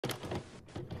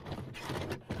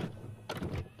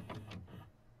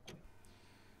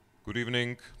Good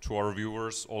evening to our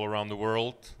viewers all around the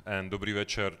world, and dobrý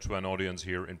večer to an audience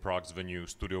here in Prague's venue,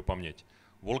 Studio Pamet.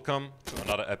 Welcome to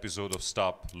another episode of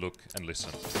Stop, Look and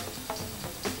Listen.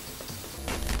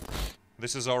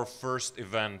 This is our first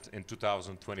event in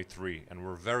 2023, and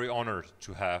we're very honored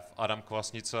to have Adam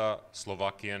Kvasnica,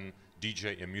 Slovakian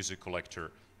DJ and music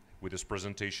collector, with his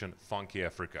presentation Funky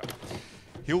Africa.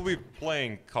 He'll be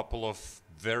playing a couple of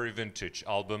very vintage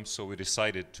albums, so we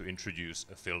decided to introduce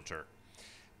a filter.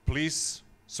 Please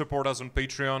support us on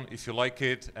Patreon if you like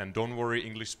it, and don't worry,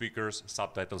 English speakers,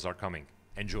 subtitles are coming.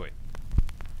 Enjoy.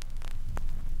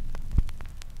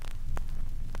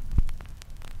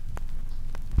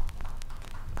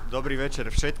 Dobrý večer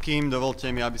všetkým.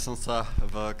 Dovolte mi, aby som sa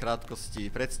v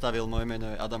krátkosti predstavil. Moje meno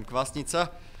je Adam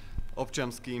Kvasnica.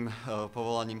 Občianským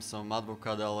povolaním som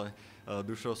advokát, ale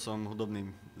dušou som hudobným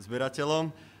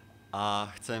zberateľom.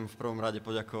 A chcem v prvom rade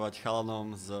poďakovať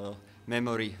chalanom z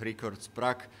Memory Records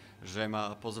Prague, že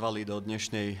ma pozvali do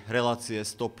dnešnej relácie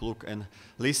Stop, Look and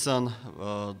Listen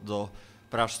do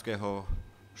pražského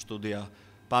štúdia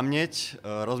Pamet.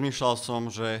 Rozmýšľal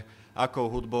som, že akou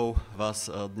hudbou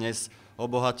vás dnes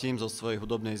obohatím zo svojej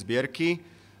hudobnej zbierky.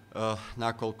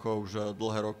 Nakoľko už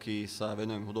dlhé roky sa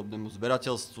venujem hudobnému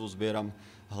zberateľstvu, zbieram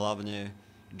hlavne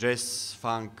jazz,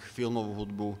 funk, filmovú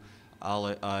hudbu,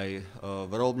 ale aj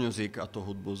world music, a to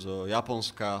hudbu z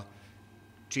Japonska,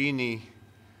 Číny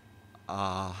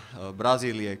a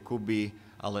Brazílie, Kuby,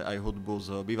 ale aj hudbu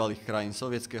z bývalých krajín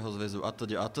Sovietskeho zväzu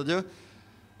atď.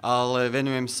 Ale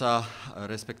venujem sa,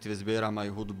 respektíve zbieram aj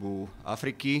hudbu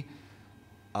Afriky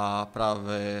a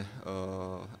práve,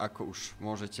 ako už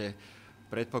môžete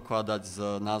predpokladať z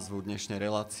názvu dnešnej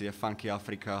relácie Funky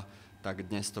Africa, tak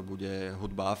dnes to bude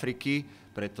hudba Afriky,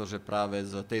 pretože práve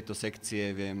z tejto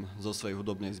sekcie viem zo svojej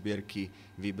hudobnej zbierky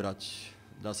vybrať,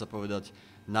 dá sa povedať,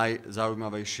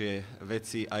 najzaujímavejšie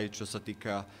veci, aj čo sa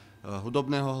týka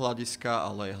hudobného hľadiska,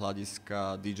 ale aj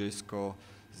hľadiska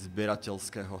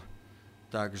DJ-sko-zberateľského.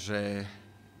 Takže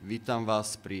vítam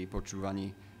vás pri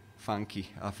počúvaní Funky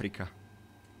Africa.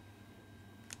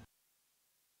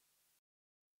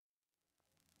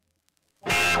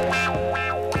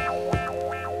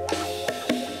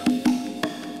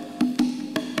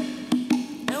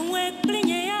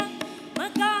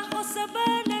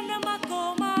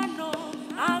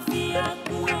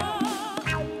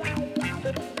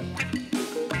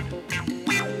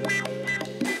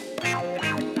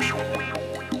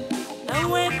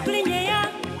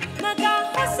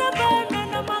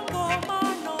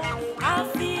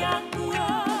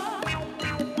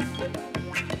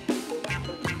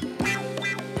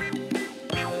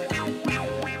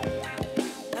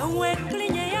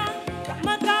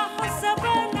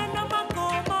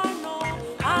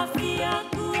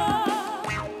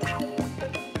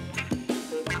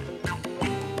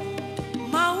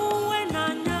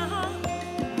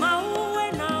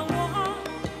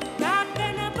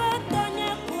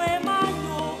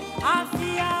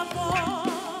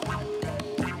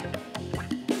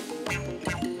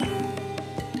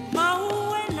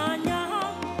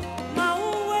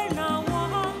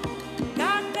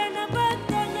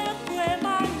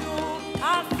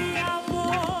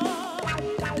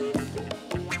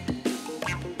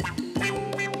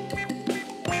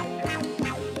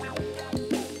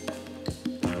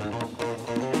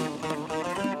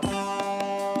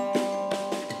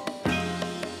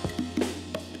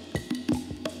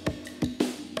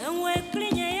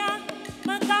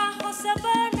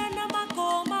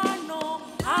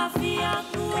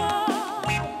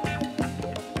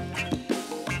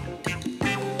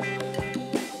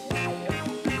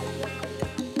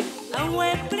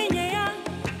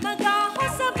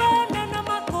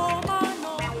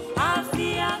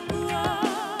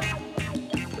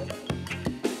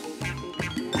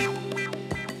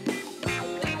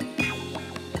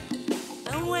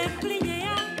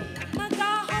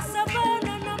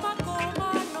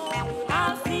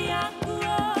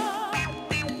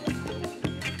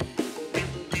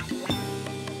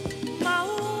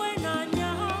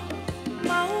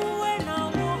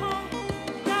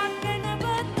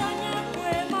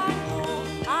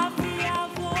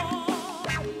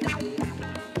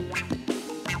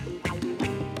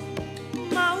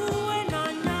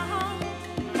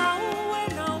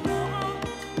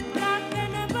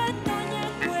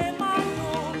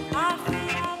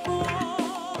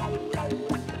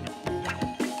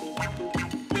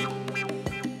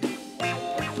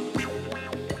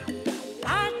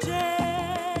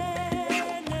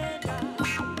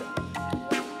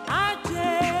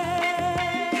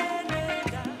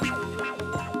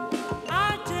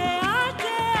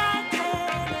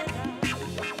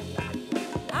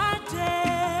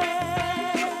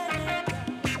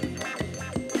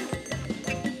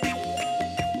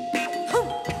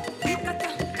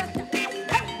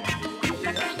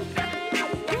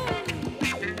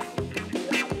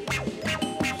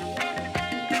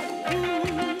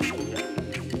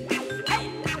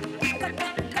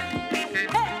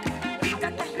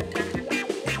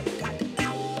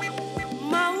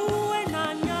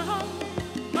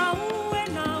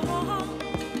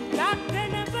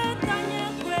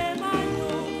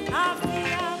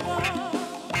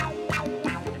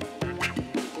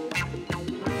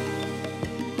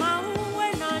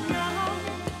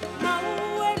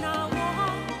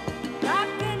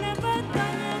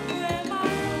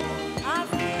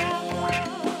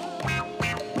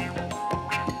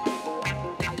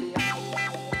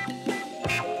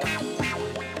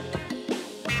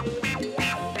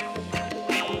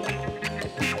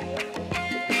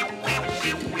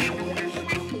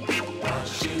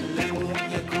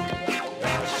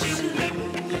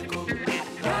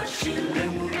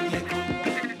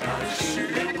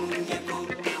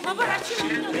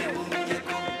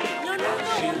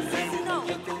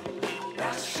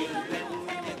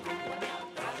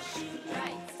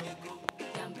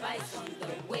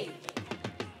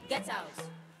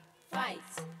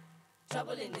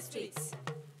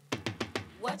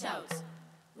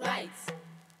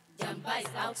 Saliva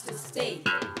is out to stay.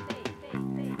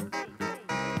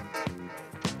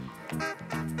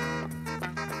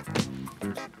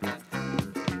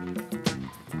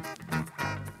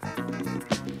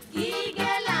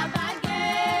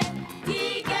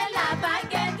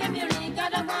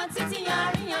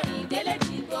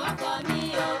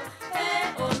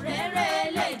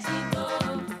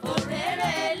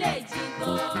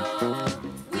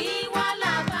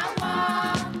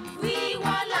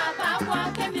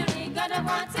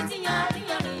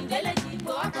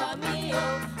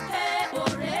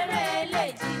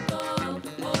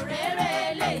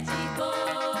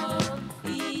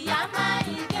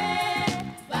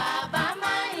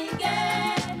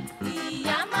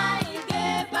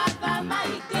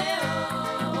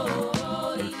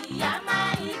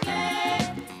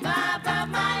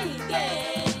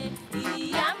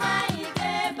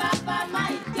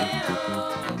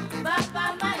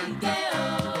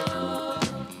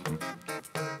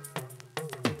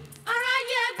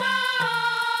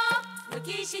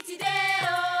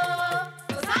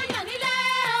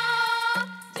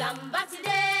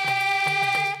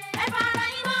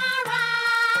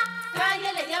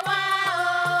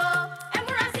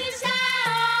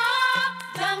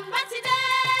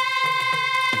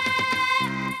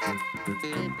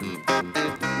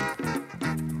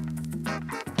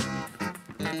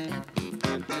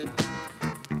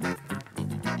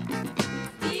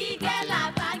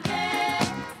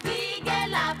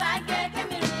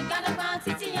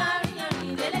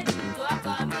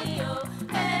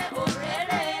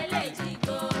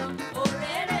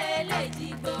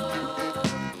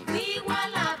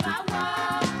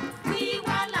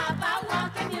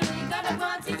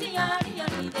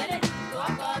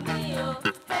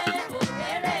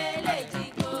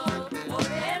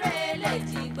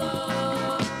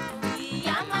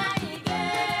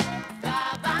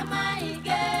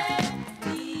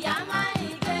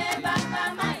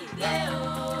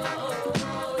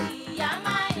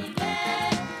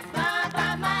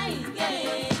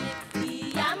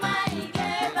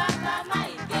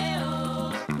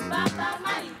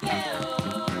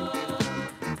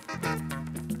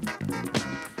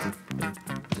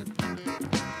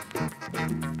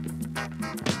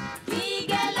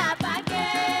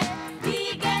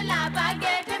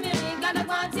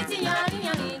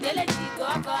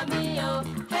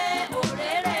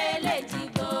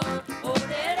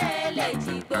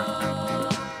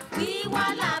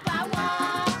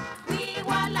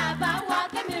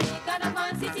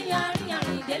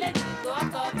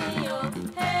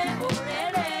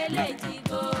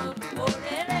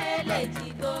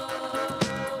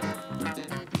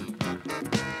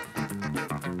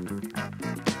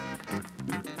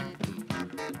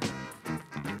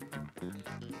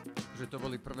 To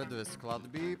boli prvé dve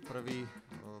skladby.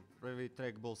 Prvý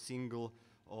track bol single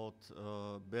od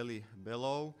Belly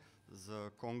Bellow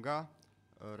z Konga,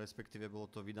 respektíve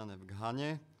bolo to vydané v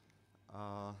Ghane.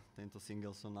 A tento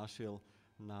single som našiel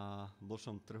na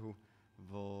blšom trhu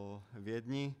vo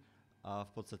Viedni a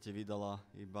v podstate vydala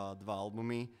iba 2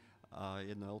 albumy, a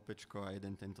jedno LPčko a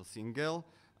jeden tento single.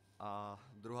 A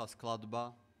druhá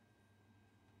skladba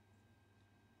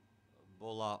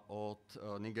bola od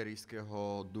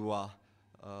nigerijského dua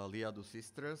Liadu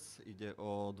Sisters. Ide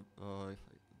o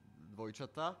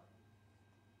dvojčatá.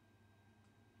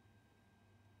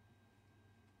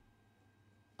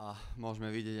 A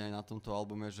môžeme vidieť aj na tomto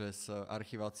albume, že s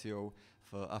archiváciou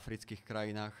v afrických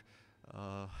krajinách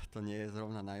to nie je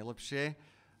zrovna najlepšie,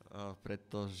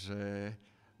 pretože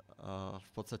v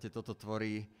podstate toto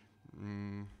tvorí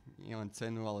nielen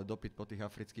cenu, ale dopyt po tých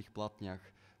afrických platniach.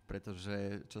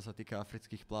 Pretože čo sa týka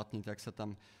afrických platní, tak sa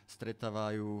tam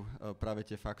stretávajú práve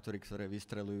tie faktory, ktoré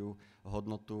vystreľujú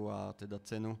hodnotu a teda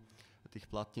cenu tých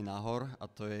platní nahor.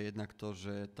 A to je jednak to,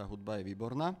 že tá hudba je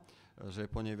výborná, že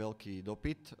je po nej veľký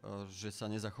dopyt, že sa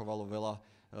nezachovalo veľa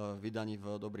vydaní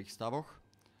v dobrých stavoch.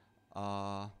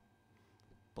 A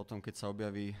potom, keď sa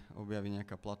objaví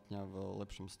nejaká platňa v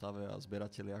lepšom stave a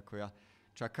zberatelia ako ja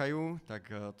čakajú,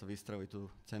 tak to vystrelí tú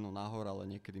cenu nahor, ale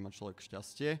niekedy má človek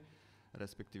šťastie.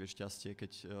 Respektíve šťastie,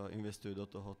 keď investuje do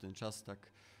toho ten čas,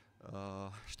 tak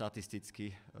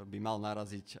štatisticky by mal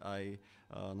naraziť aj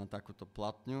na takúto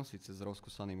platňu, síce s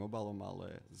rozkusaným obalom,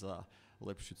 ale za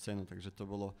lepšiu cenu. Takže to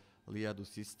bolo Liadu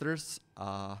Sisters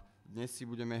a dnes si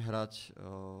budeme hrať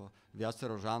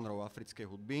viacero žánrov africkej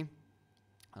hudby.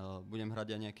 Budem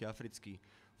hrať aj nejaký africký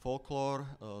folklór,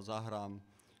 zahrám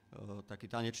taký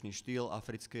tanečný štýl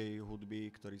africkej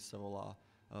hudby, ktorý sa volá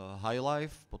High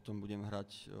Life, potom budem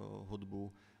hrať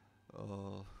hudbu,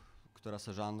 ktorá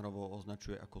sa žánrovo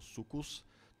označuje ako sukus.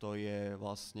 To je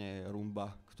vlastne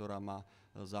rumba, ktorá má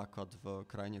základ v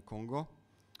krajine Kongo.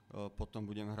 Potom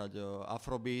budem hrať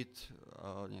afrobeat,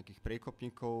 nejakých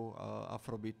priekopníkov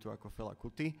afrobeatu ako Fela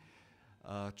Kuti,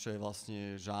 čo je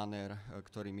vlastne žáner,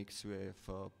 ktorý mixuje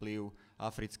vplyv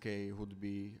africkej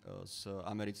hudby s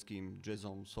americkým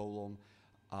jazzom, soulom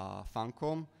a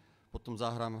funkom. Potom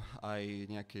zahrám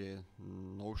aj nejaké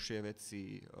novšie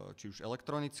veci, či už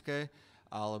elektronické,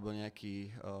 alebo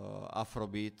nejaký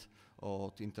afrobeat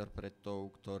od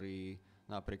interpretov, ktorí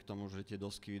napriek tomu, že tie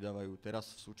dosky vydávajú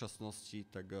teraz v súčasnosti,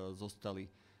 tak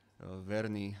zostali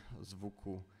verní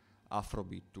zvuku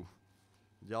afrobeatu.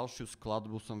 Ďalšiu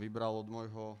skladbu som vybral od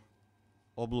môjho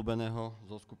obľúbeného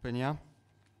zoskupenia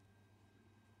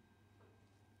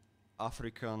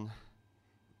African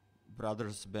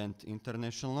Brothers Band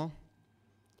International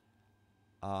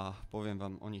a poviem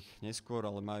vám o nich neskôr,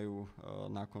 ale majú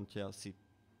na konte asi,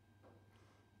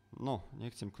 no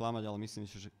nechcem klamať, ale myslím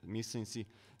si,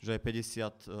 že je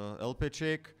 50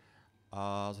 LPčiek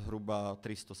a zhruba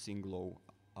 300 singlov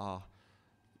a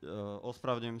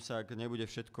ospravedlňujem sa, ak nebude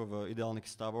všetko v ideálnych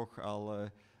stavoch, ale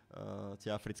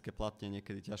tie africké platne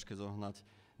niekedy ťažké zohnať,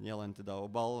 nielen teda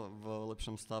obal v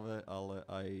lepšom stave, ale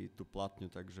aj tú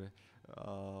platňu, takže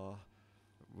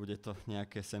bude to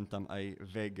nejaké sem tam aj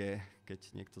VG, keď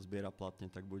niekto zbiera platne,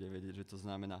 tak bude vedieť, že to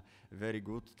znamená very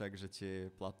good, takže tie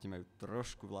platne majú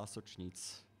trošku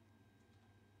vlásočníc.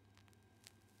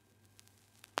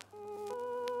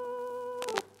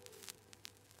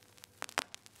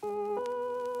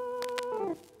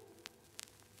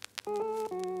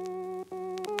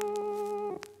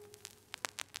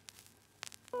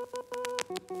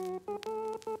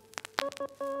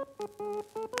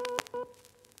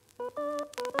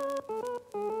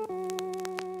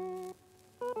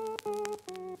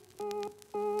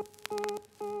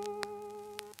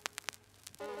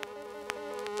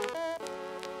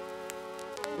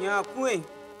 Nyakwe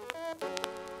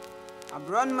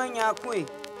abron ma nyakwe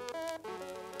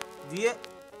die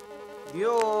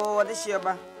bio de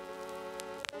sheba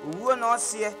uwo no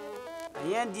sie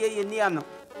ayen die ye ni ano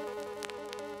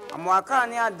amwaka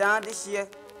ni adan de shie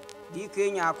di ke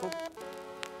nyako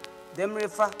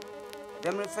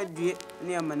demrefa die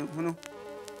ni amane hunu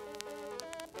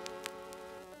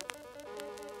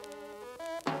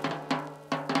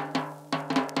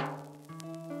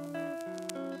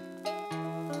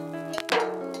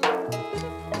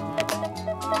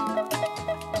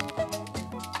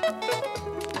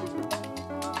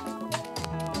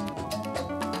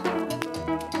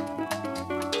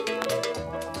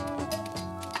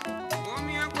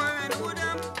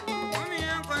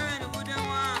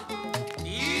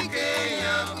Di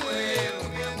Kenya,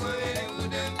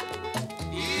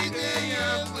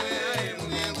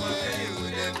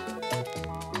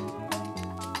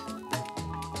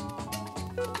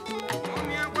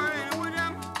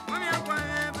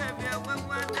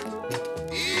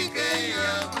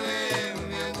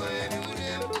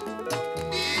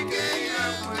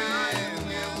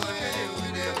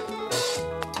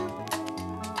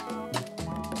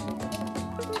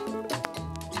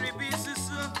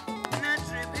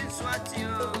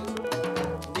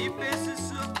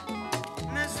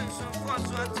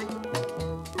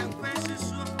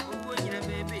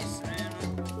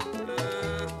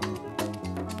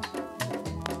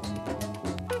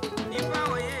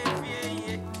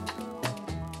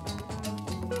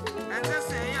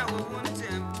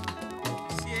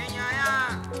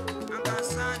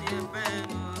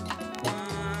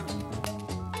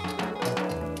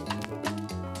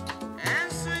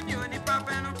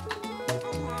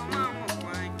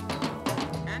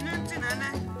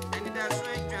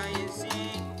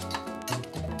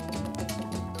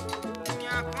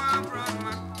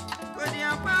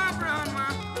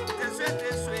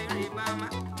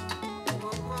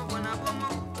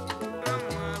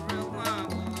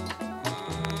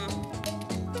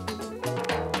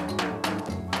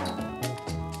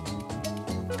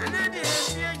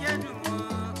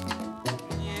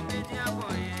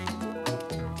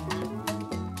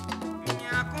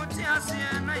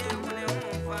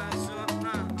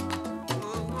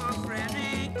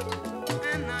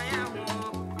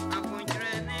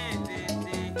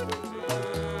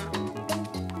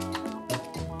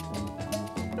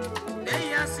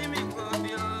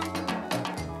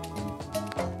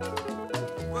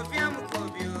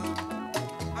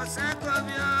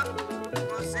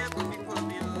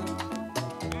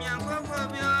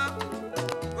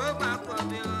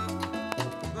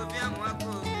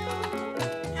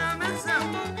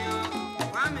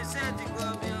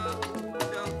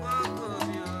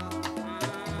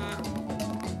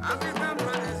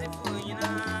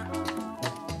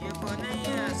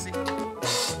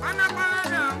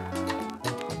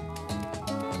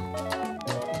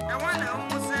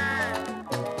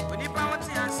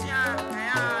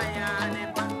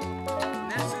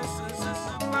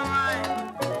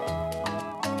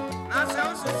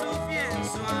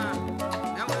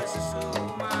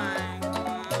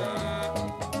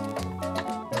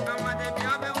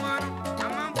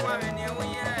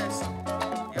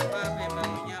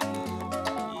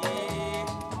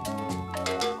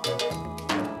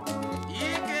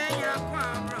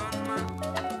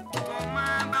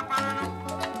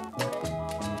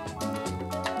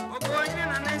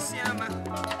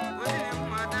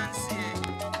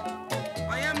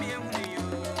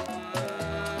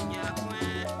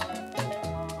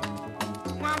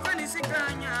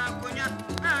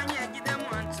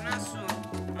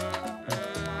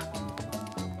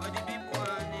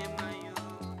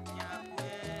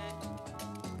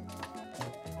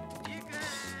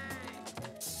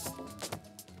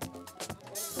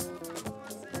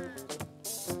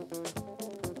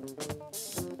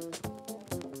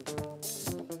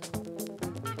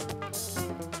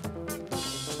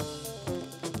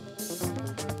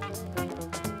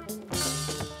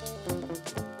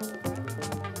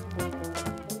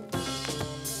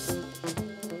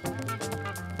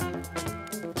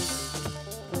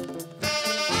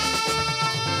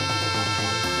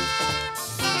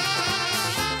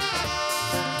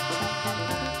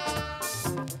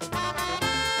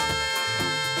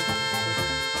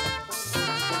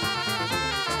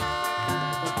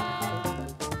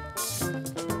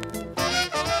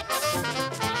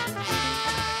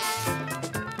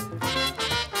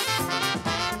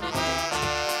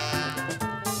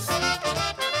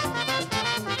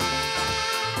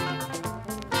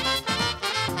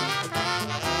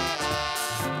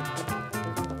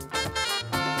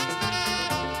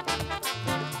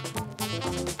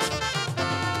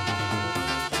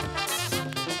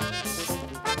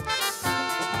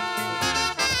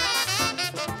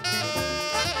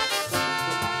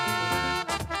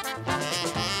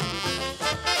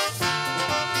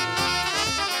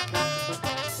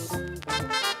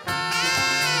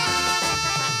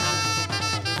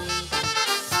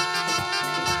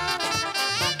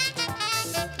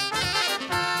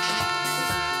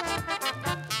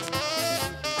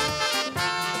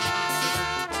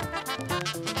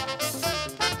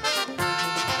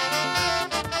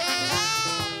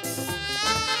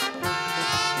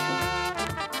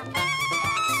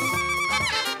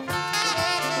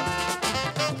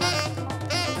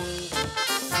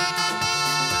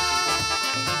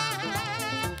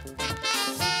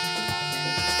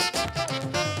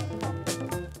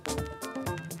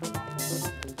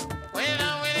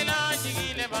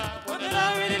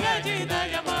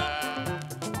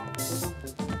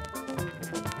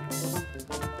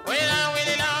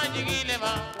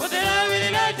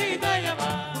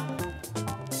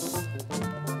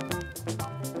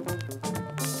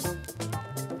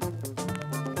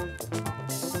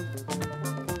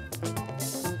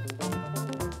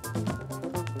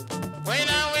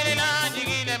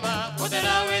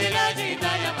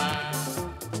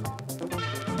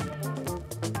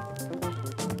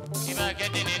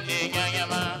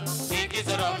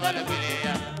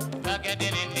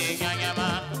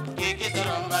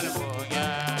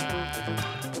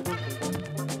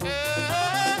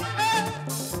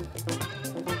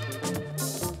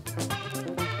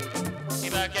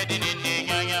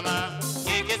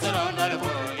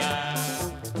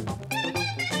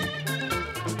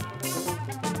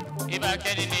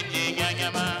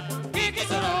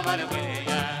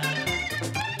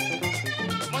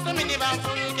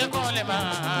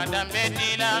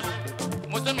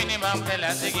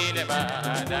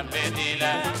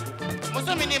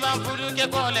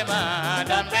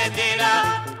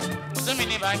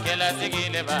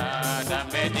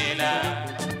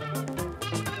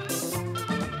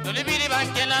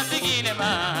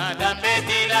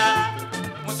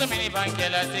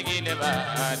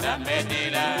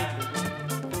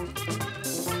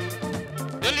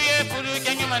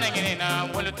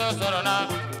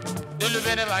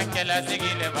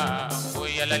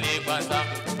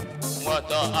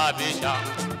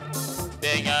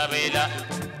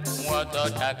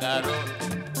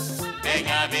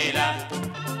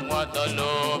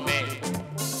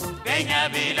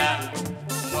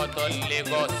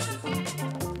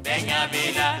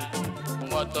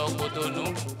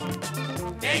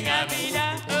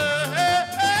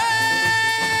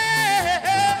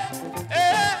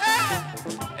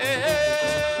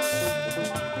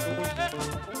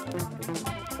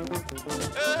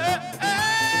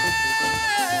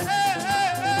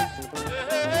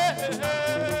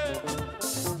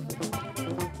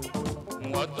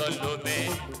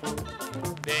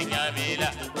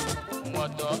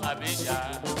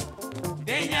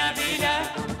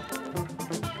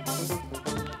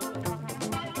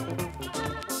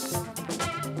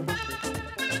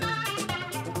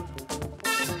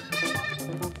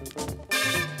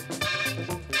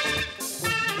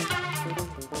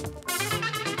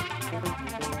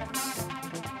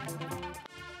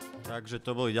 Takže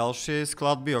to boli ďalšie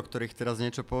skladby, o ktorých teraz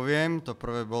niečo poviem. To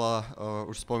prvé bola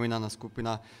už spomínaná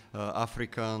skupina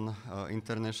African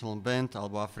International Band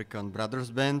alebo African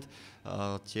Brothers Band.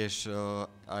 Tiež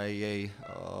aj jej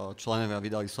členovia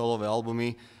vydali solové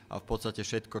albumy a v podstate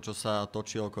všetko, čo sa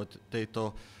točí okolo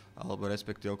tejto, alebo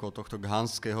respektíve okolo tohto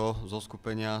ghanského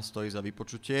zoskupenia, stojí za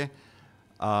vypočutie.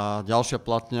 A ďalšia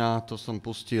platňa, to som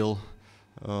pustil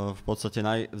v podstate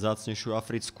najvzácnejšiu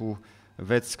africkú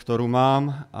vec, ktorú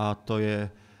mám, a to je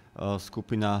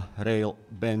skupina Rail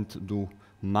Band du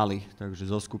Mali, takže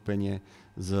zoskupenie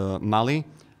z Mali.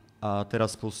 A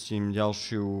teraz pustím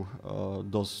ďalšiu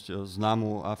dosť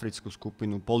známú africkú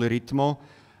skupinu Polyrythmo,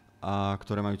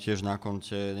 ktoré majú tiež na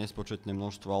konte nespočetné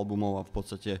množstvo albumov a v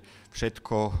podstate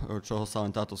všetko, čoho sa len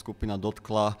táto skupina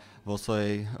dotkla vo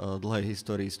svojej dlhej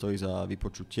histórii, stojí za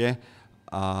vypočutie.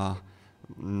 A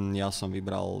ja som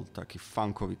vybral taký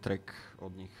funkový track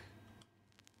od nich.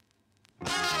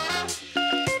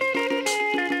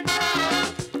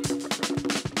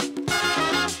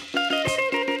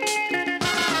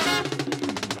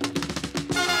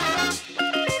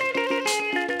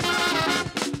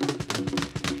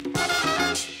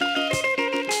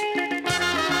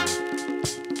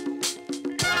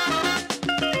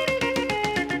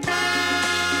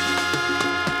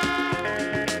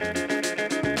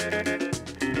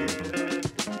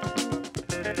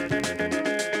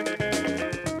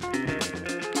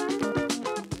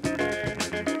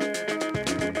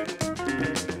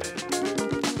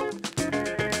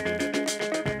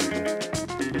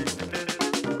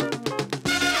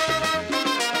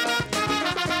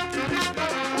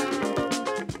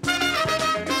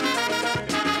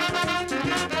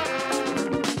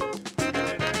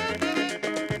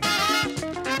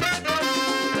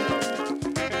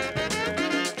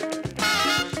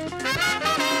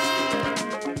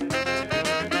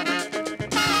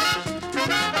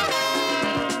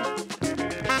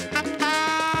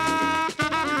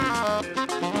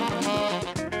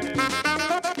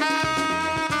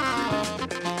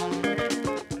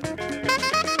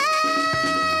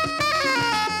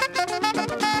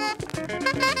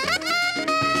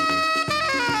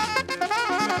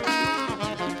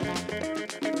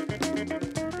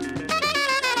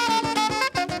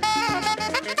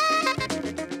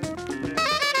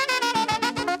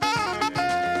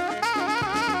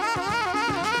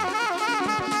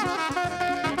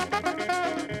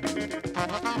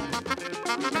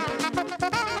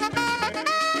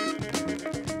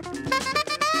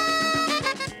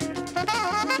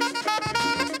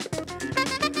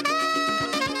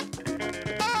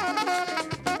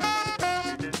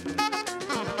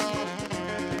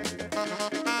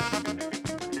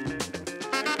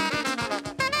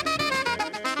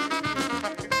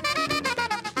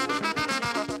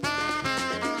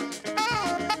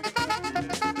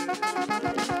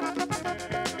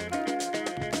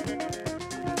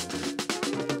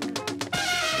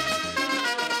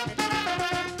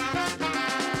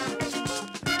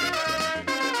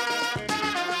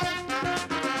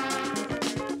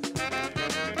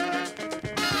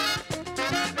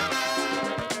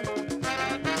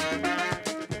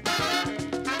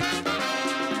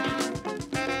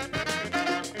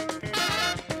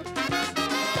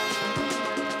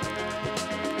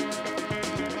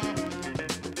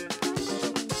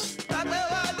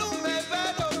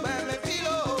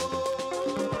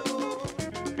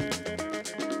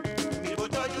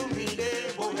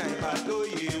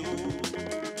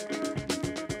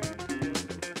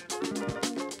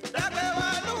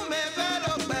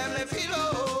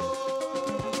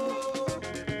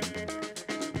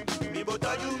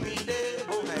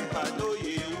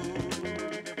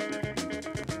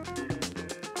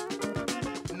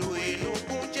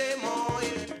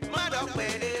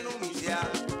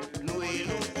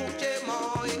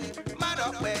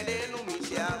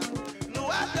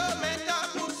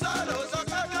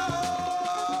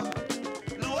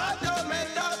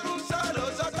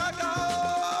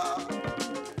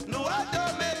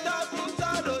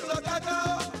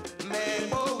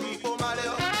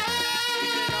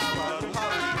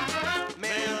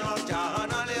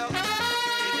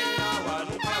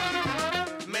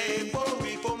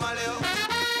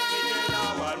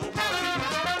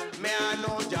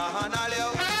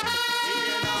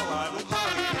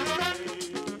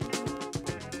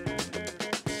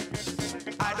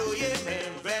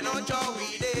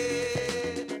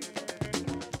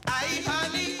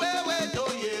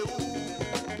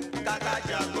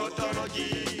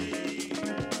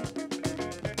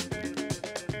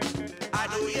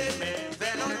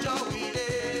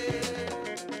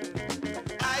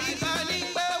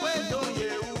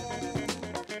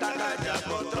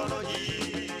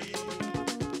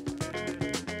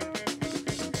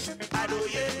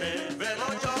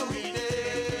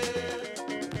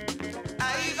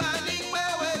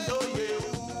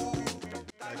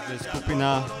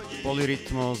 Skupina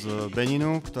Polyrytmo z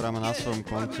Beninu, ktorá má na svojom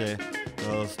konte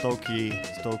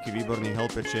stovky výborných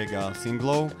LPčiek a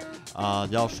singlov. A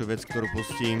ďalšiu vec, ktorú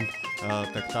pustím,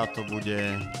 tak táto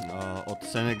bude od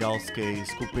senegalskej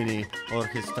skupiny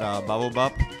orchestra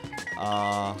Baobab. A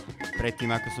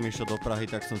predtým, ako som išiel do Prahy,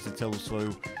 tak som si celú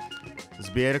svoju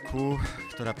zbierku,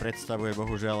 ktorá predstavuje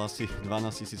bohužiaľ asi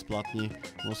 12 000 platní,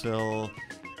 musel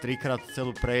trikrát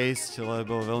celú prejsť,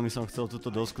 lebo veľmi som chcel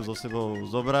túto dosku so sebou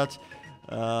zobrať.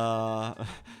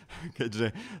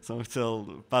 Keďže som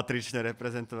chcel patrične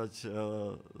reprezentovať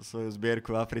svoju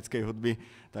zbierku africkej hudby,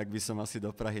 tak by som asi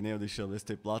do Prahy neodišiel bez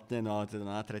tej platne, no ale teda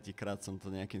na tretíkrát som to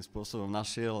nejakým spôsobom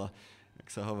našiel a ak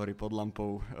sa hovorí pod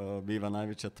lampou býva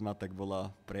najväčšia tma, tak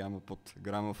bola priamo pod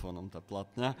gramofónom tá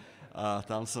platňa a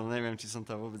tam som, neviem, či som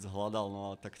tam vôbec hľadal, no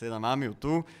ale tak teda mám ju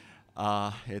tu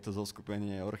a je to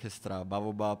zoskupenie orchestra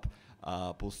Baobab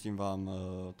a pustím vám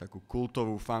takú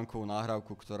kultovú funkovú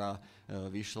nahrávku, ktorá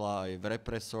vyšla aj v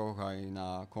represoch, aj na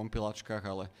kompilačkách,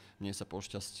 ale mne sa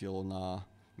pošťastilo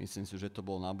myslím si, že to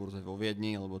bolo na burze vo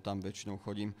Viedni, lebo tam väčšinou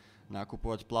chodím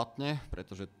nakupovať platne,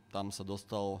 pretože tam sa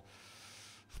dostalo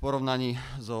v porovnaní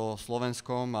so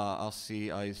Slovenskom a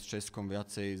asi aj s Českom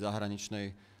viacej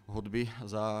zahraničnej hudby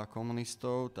za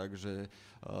komunistov, takže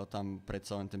tam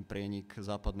predsa len ten prienik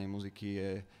západnej muziky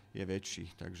je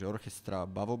väčší. Takže orchestra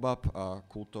Baobab a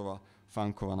kultová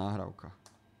funková nahrávka.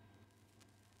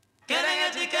 Hey,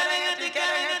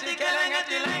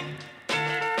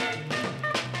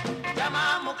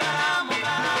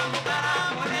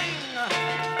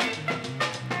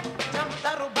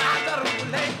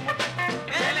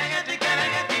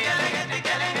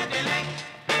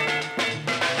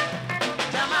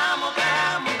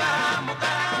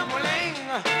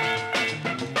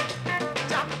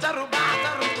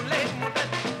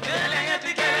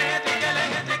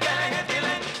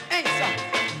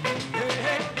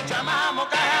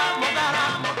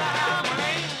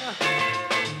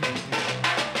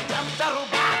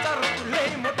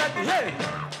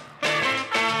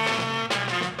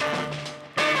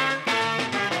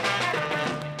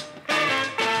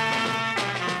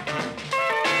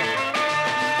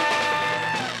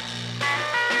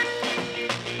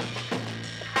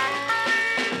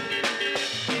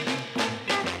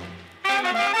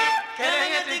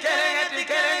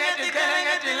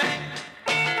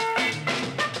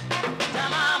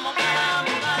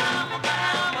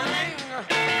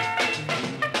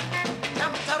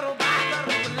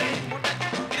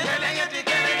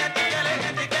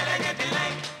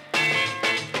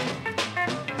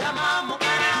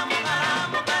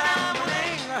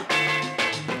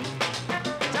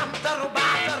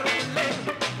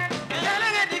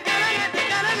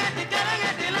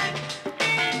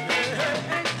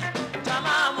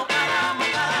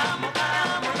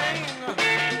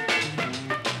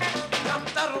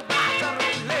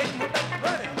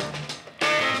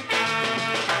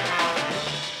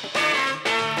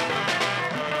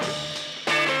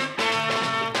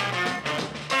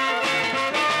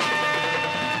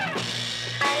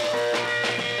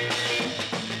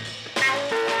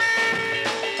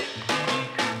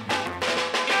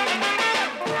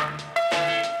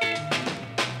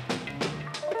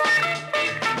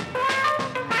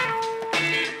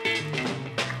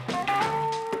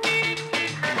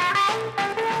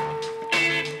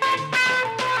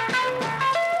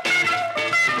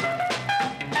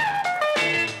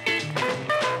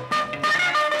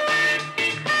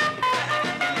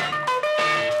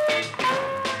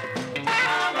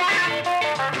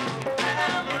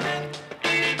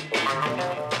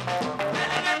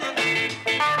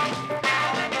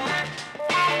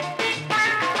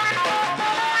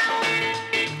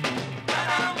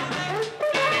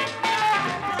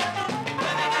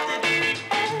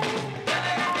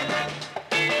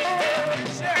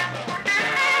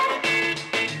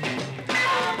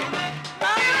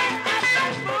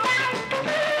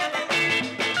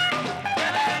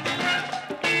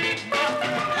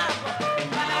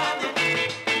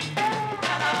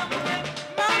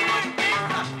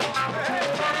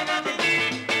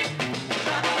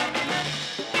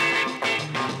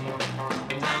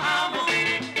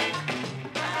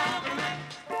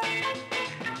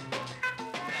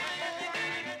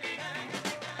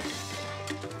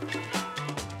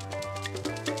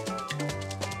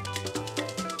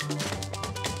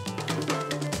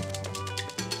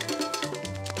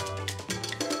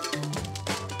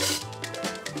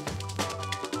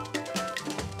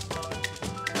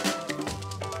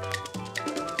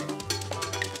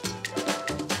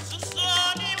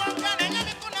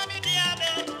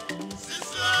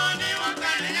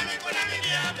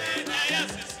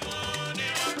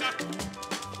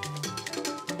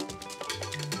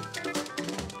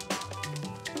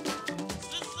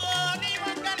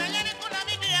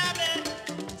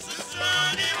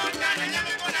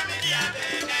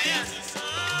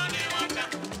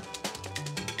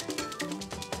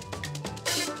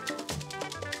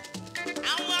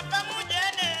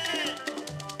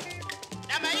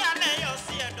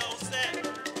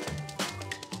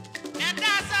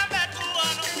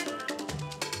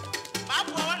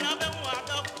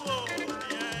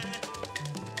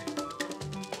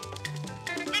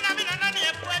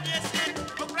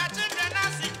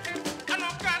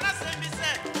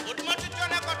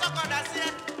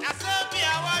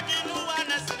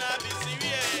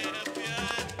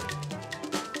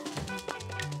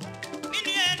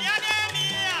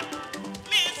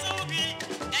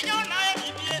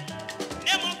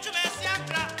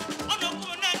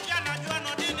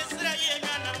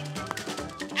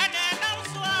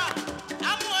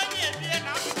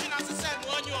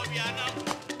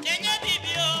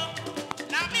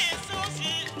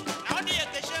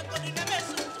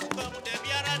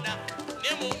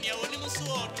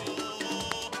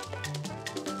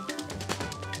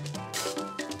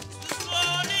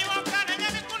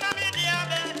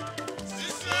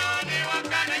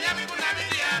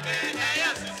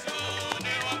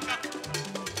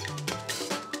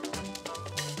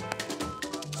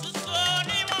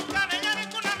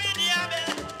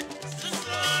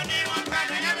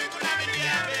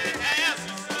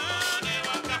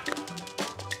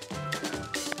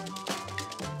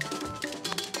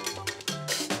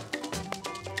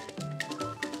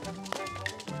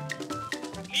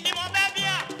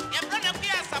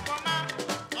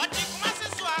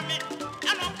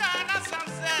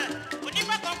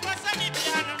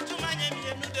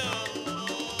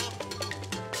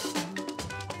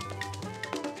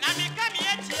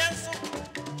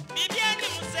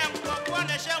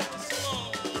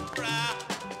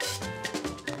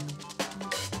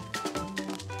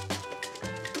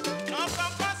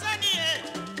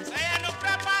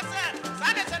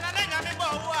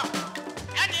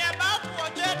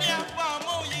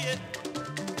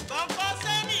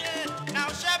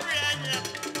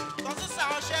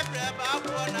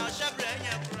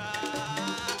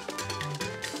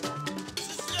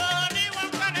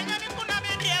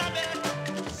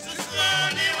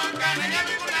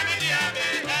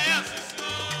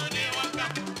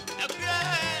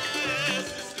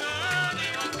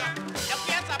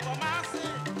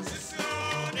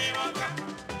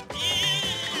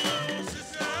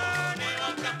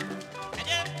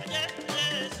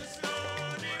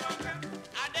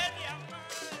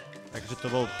 To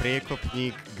bol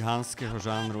priekopník ghanského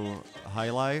žánru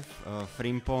highlife,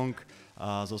 frimpong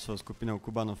a so svojou skupinou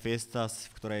Cubano Fiestas,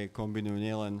 v ktorej kombinujú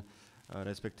nielen,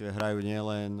 respektíve hrajú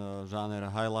nielen žáner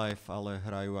highlife, ale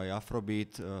hrajú aj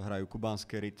afrobeat, hrajú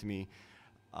kubánske rytmy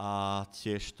a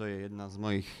tiež to je jedna z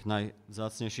mojich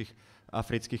najvzácnejších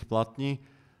afrických platní,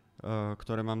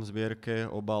 ktoré mám v zbierke.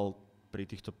 Obal pri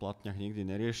týchto platniach nikdy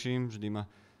neriešim, vždy ma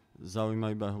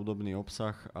zaujíma iba hudobný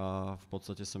obsah a v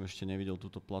podstate som ešte nevidel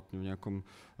túto platňu v nejakom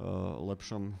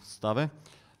lepšom stave.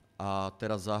 A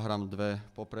teraz zahrám dve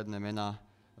popredné mená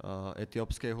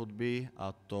etiópskej hudby,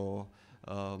 a to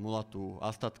Mulatu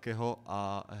Astatkeho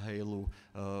a Heilu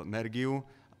Mergiu.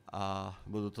 A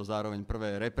budú to zároveň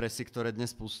prvé represy, ktoré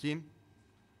dnes pustím.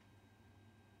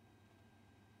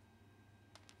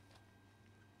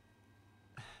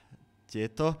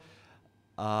 Tieto.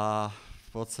 A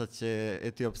v podstate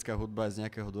etiópska hudba je z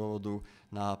nejakého dôvodu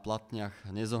na platniach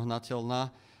nezohnateľná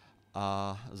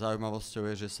a zaujímavosťou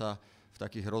je, že sa v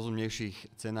takých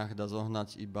rozumnejších cenách dá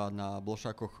zohnať iba na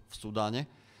blošákoch v Sudáne,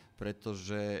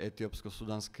 pretože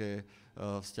etiópsko-sudanské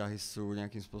vzťahy sú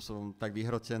nejakým spôsobom tak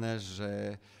vyhrotené,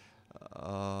 že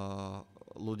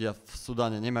ľudia v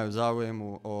Sudáne nemajú záujem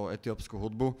o etiópsku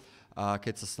hudbu. A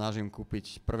keď sa snažím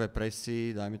kúpiť prvé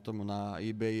presy, dajme tomu na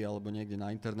eBay alebo niekde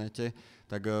na internete,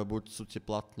 tak buď sú tie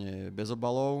platne bez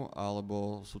obalov,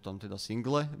 alebo sú tam teda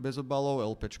single bez obalov,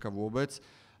 LPčka vôbec.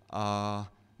 A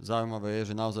zaujímavé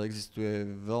je, že naozaj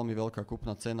existuje veľmi veľká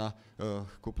kúpna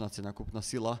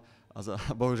sila a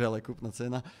bohužiaľ aj kúpna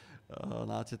cena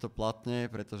na tieto platne,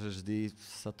 pretože vždy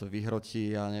sa to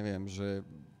vyhrotí, ja neviem, že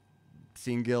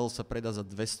single sa predá za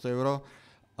 200 €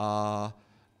 a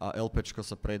LPčko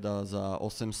sa predá za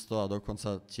 800 a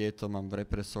dokonca tieto mám v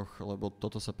represoch, lebo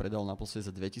toto sa predalo naposledy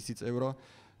za 2000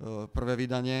 €, prvé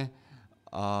vydanie,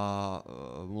 a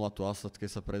Mulatu Astatke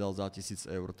sa predal za 1000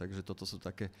 €, takže toto sú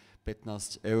také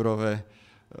 15-eurové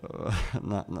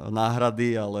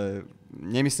náhrady, ale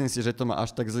nemyslím si, že to má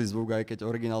až tak zlý zvuk, aj keď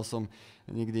originál som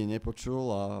nikdy nepočul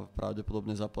a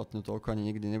pravdepodobne za platňu toľko ani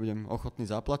nikdy nebudem ochotný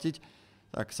zaplatiť,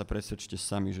 tak sa presvedčte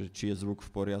sami, že či je zvuk v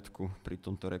poriadku pri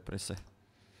tomto represe.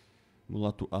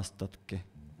 Mulatu Astatke.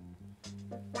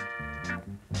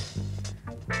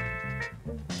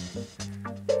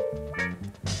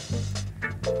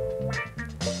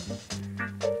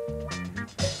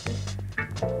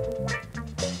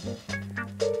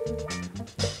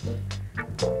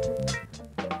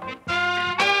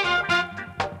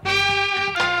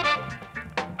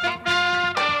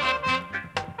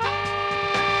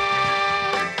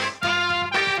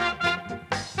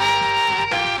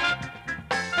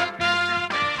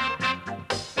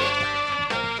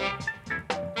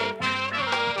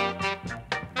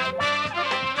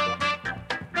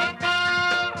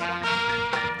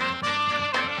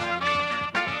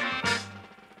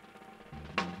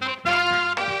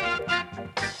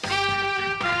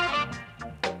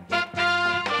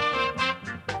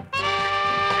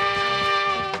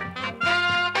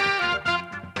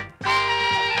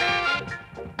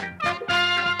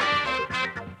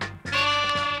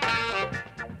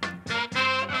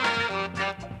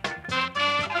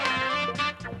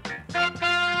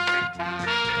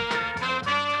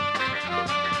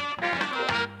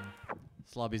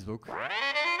 Slabý zvuk.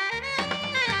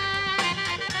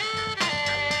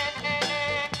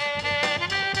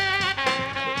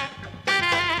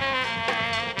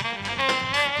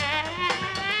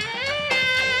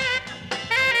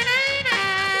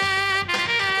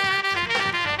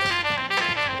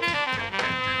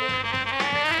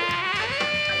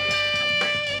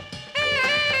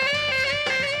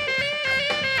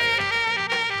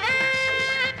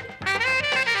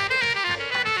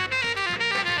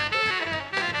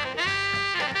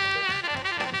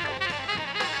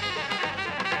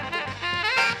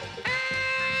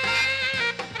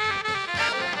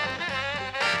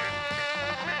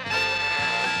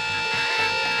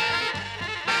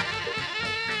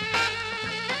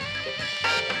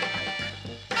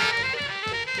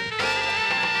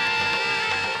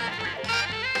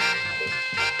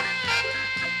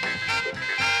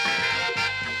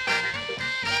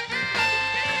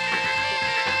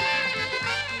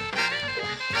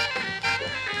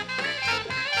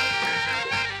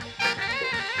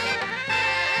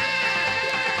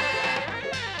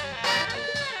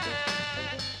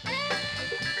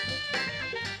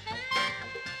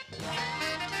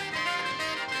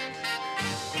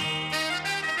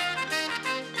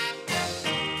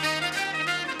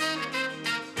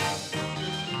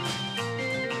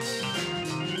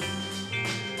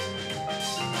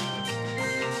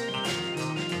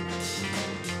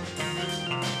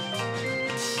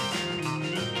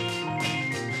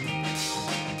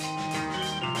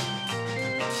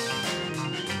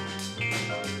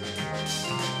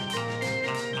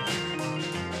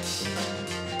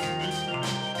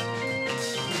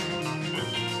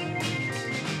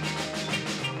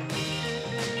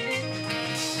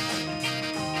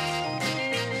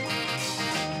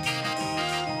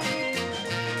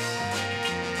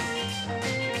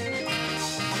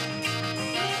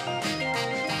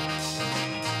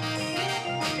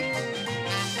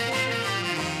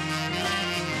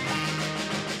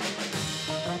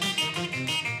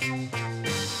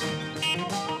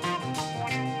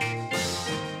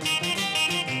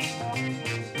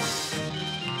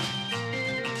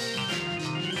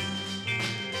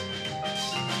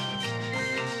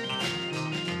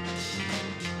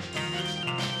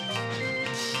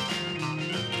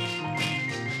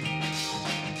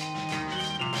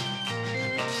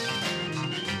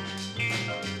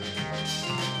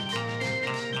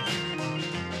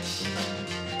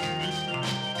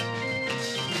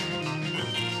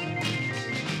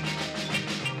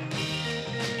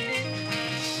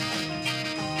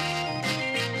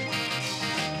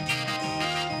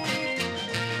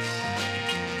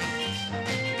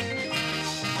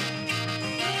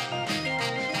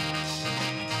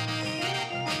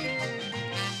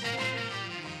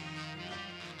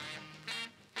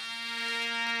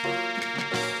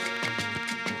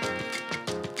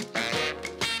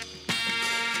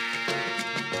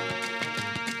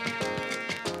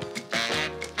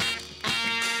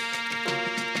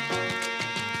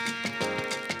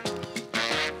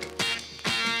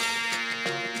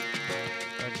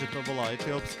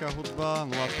 etiópska hudba,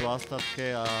 Mulatu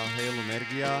Astatke a Heilu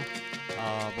Mergia.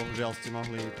 A bohužiaľ ste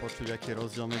mohli počuť, aký je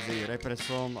rozdiel medzi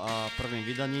Represom a prvým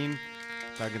vydaním.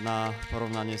 Tak na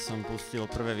porovnanie som pustil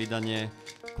prvé vydanie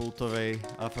kultovej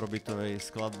afrobeatovej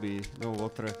skladby No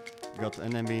Water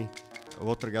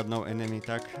God No Enemy,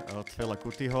 tak od Fela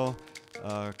Kutiho,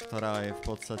 ktorá je v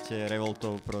podstate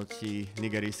revoltou proti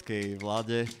nigerijskej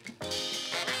vláde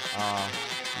a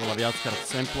bola viackrát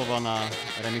samplovaná,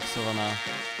 remixovaná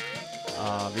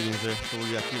a vidím, že tu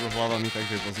ľudia kývu hlavami,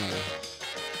 takže ju poznajú.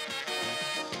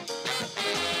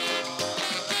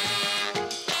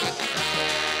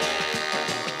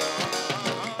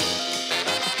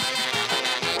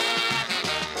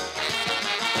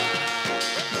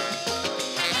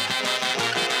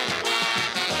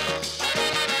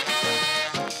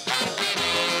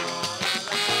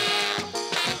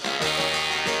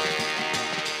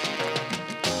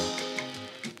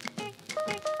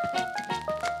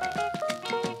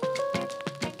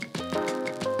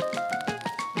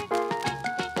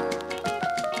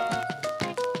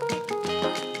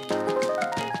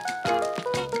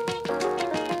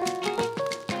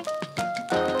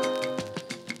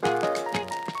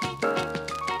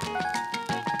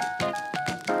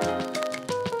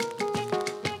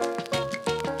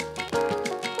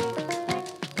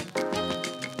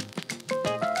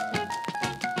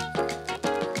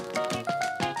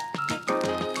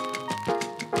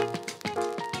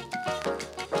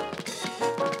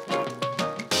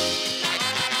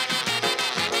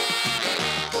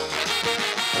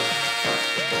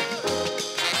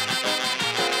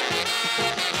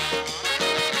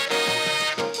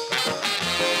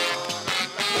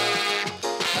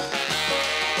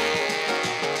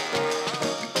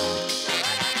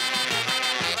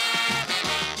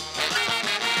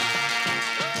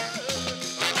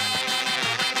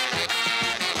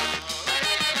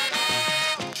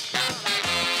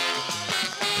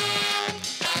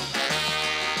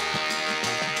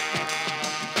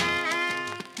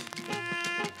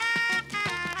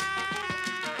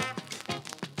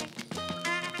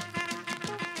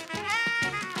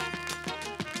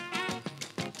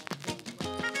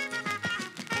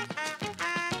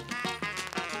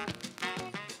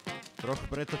 Trochu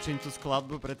pretočím tú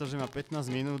skladbu, pretože má 15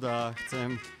 minút a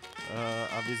chcem,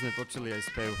 aby sme počuli aj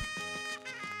spev.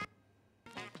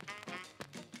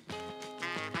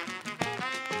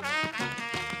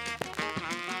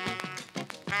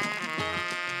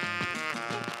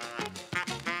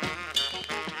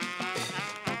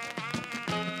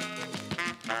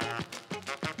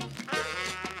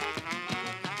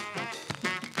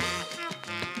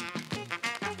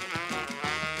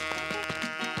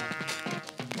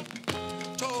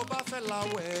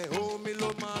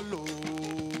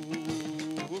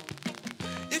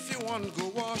 If you want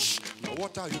go wash, now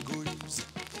what are you go use?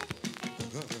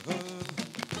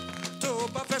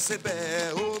 Toba fesebe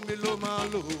o milo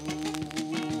malo.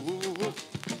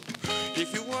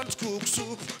 If you want cook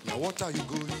soup, now what are you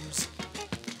go use?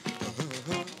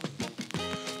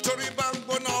 Tori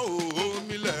bangbo na o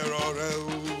milero re o.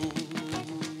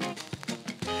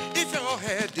 If your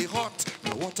head is hot,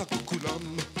 now what are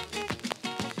kukulam?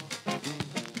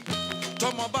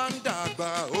 Tomo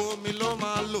bandagba o milo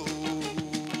malo.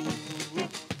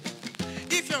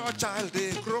 If your child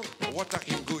they grow, water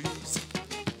him go use.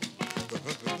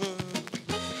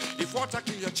 If water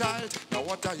kill your child, now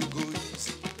water you go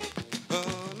use.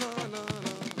 No.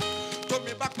 Told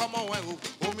me back mama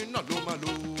oh me no lo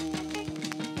malo.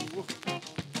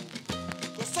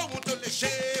 Cause someone to le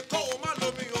shake, oh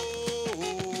malo me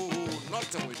oh.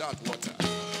 Nothing without water.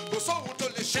 Cause someone to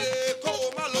le shake,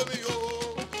 oh malo me oh.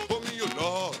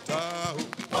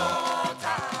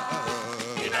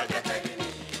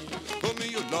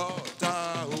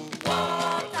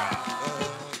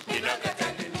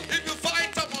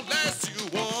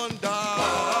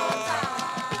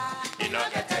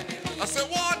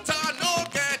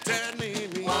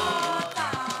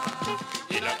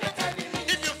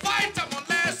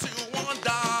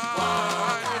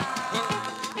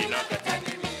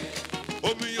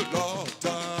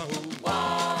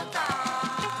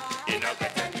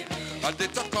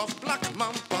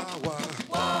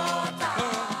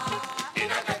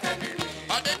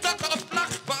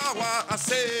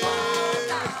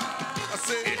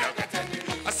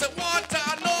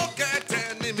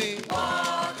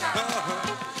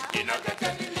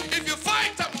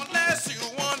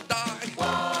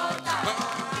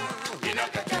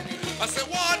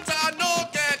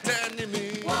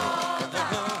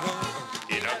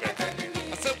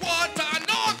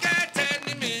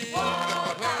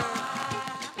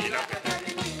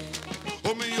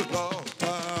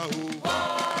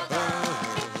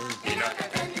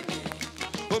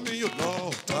 you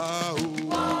nota.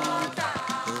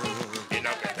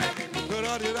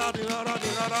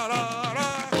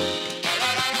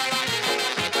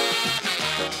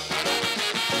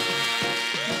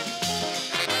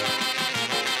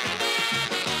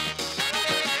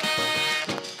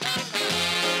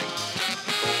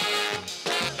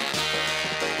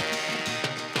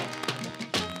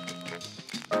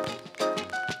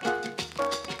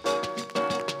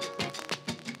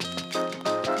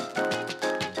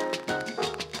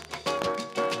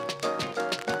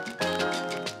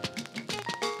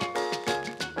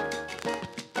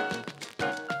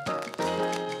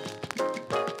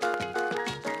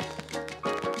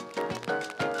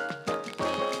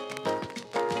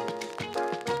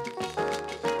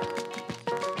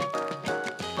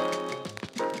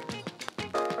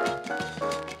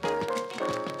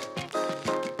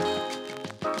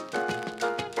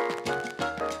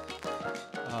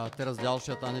 Teraz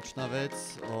ďalšia tanečná vec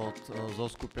zo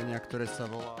skupenia, ktoré sa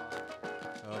volá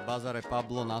Bazare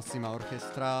Pablo Nassima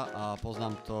Orchestra a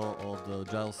poznám to od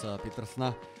Gilesa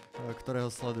Petersona, ktorého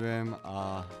sledujem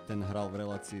a ten hral v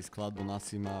relácii skladbu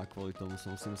Nassima a kvôli tomu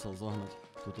som si musel zohnať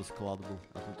túto skladbu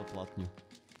a túto platňu.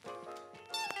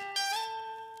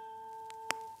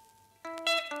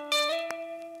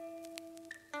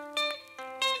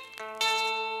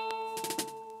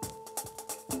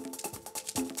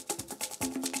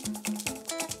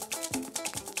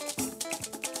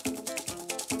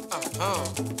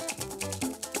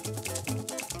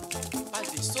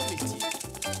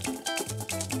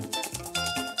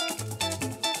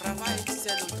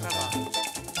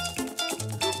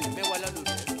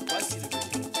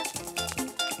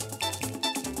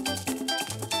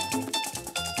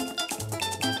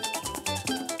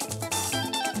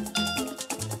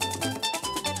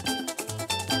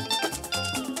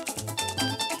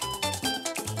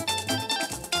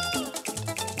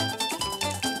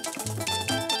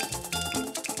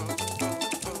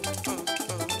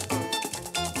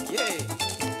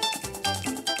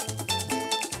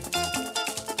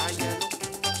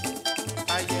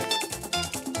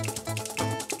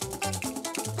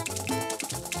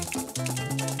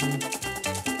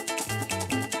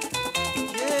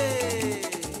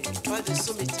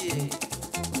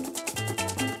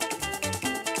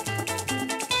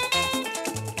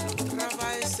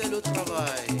 C'est le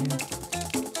travail.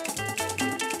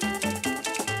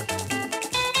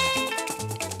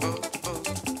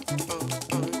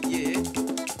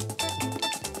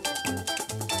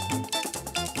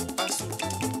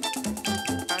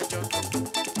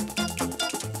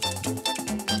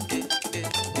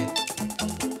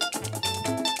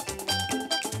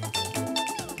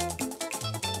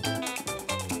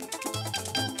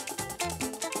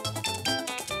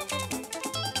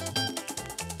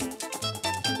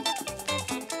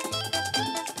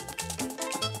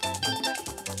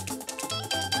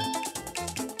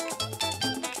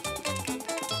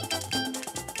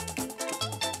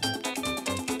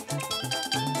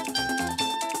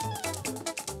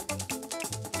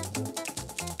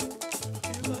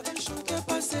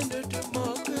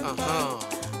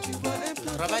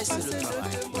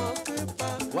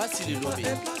 Voici le lobby.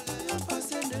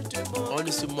 On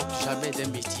ne se moque jamais d'un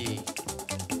métier.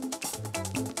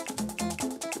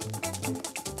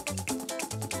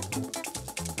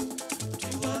 Tu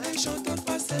vois un chanteur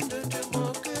passer, ne te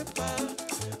moque pas.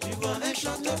 Tu vois un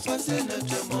chanteur passer, ne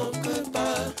te moque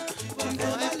pas. Tu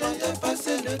vois un chanteur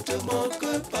passer, ne te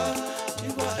moque pas. Tu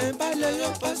vois un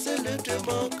balayeur passer, ne te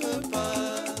moque pas.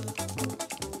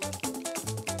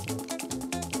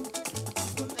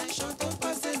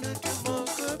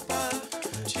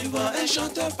 Un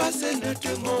chanteur passé, ne te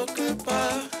moque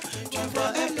pas. Tu vois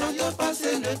un planteur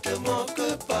passer, ne te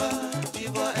moque pas. Tu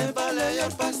vois un balayeur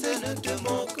passer, ne te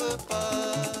moque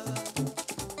pas.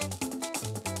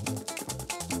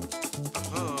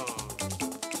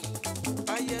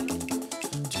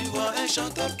 Tu vois un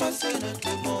chanteur passer, ne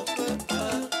te moque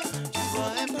pas. Tu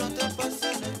vois un planteur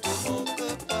passer, ne te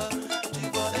moque pas. Tu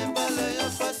vois un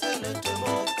balayeur passer, ne te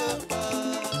moque pas.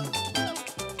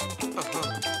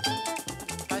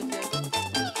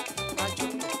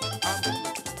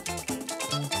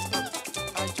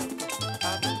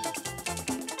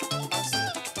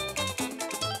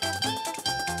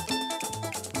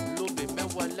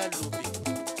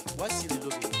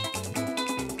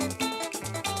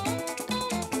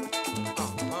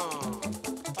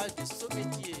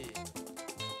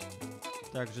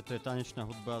 Takže to je tanečná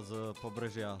hudba z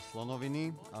pobrežia Slonoviny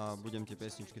a budem tie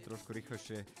pesničky trošku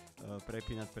rýchlejšie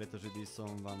prepínať, pretože by som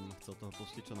vám chcel toho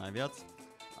pustiť čo najviac.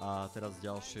 A teraz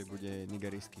ďalšie bude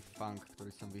nigerijský funk,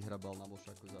 ktorý som vyhrabal na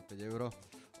Bošaku za 5 €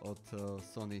 od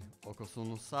Sony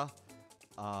Okosunusa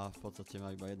a v podstate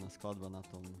ma iba jedna skladba na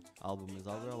tom albume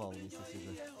zaujala, ale myslím si,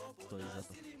 že stojí za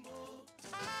to.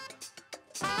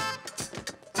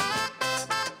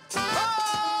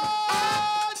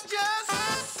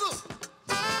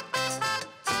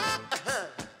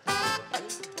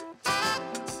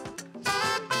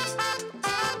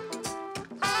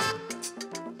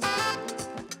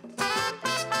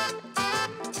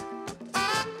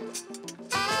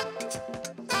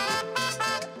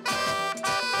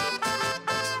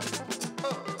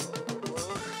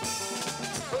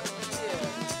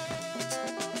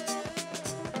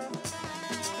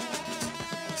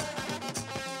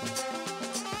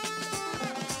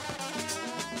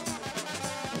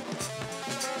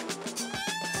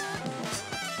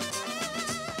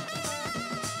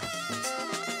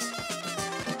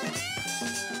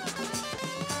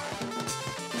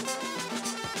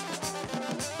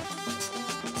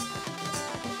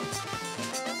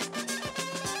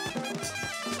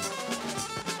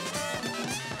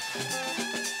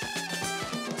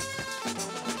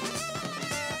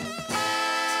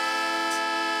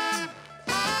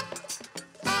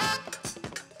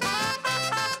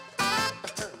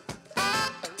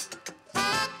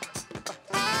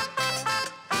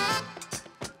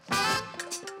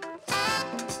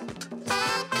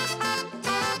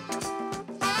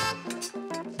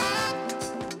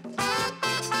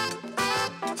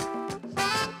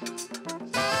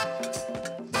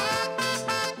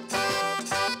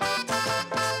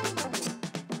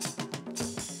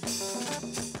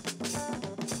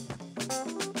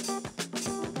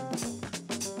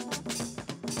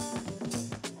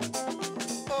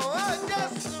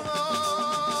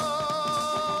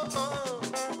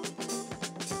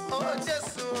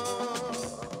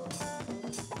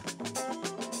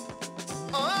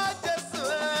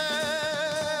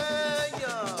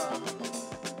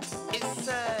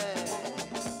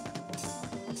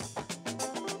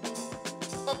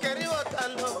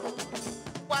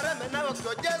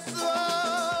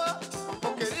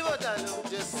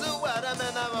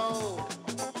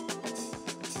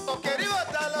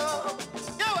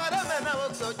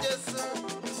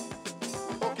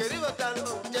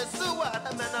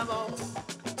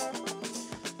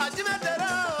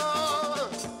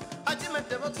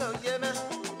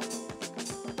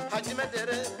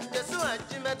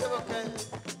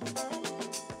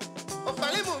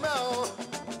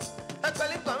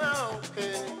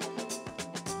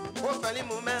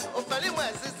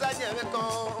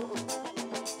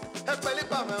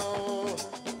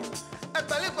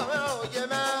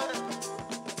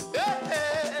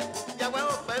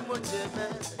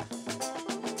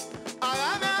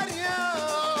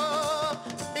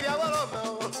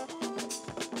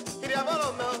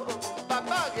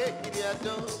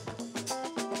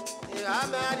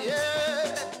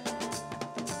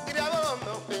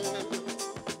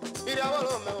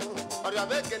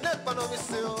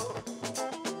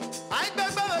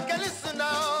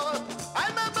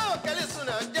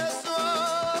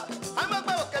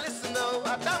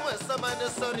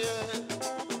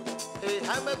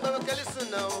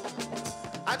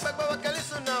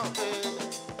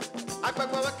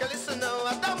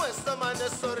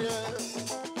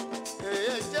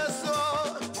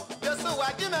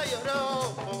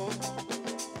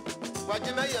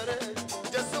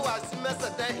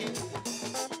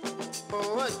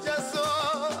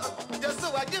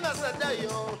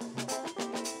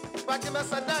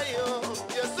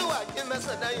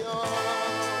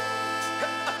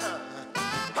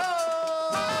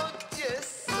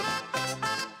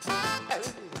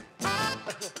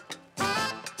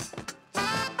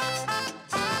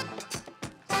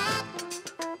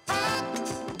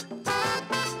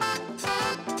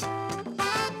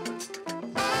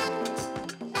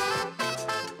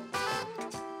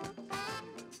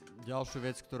 Ďalšiu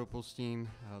vec, ktorú pustím,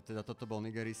 teda toto bol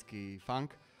nigerijský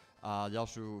funk a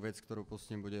ďalšiu vec, ktorú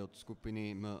pustím, bude od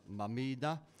skupiny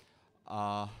Mamida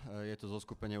a je to zo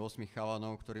skupenia 8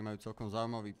 chalanov, ktorí majú celkom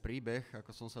zaujímavý príbeh,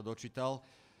 ako som sa dočítal.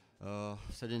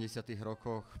 V 70.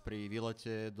 rokoch pri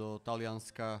výlete do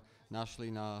Talianska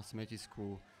našli na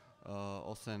smetisku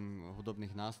 8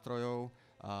 hudobných nástrojov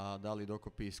a dali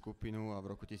dokopy skupinu a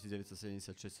v roku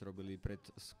 1976 robili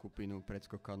skupinu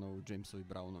predskokanou Jamesovi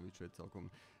Brownovi, čo je celkom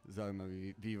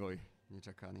zaujímavý vývoj,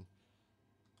 nečakaný.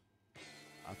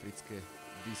 Africké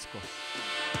disco.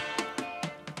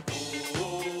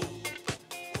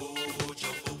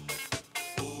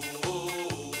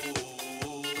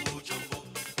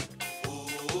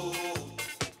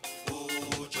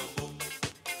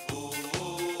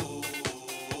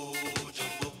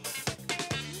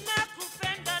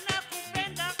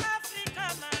 Nakupenda Afrika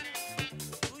man.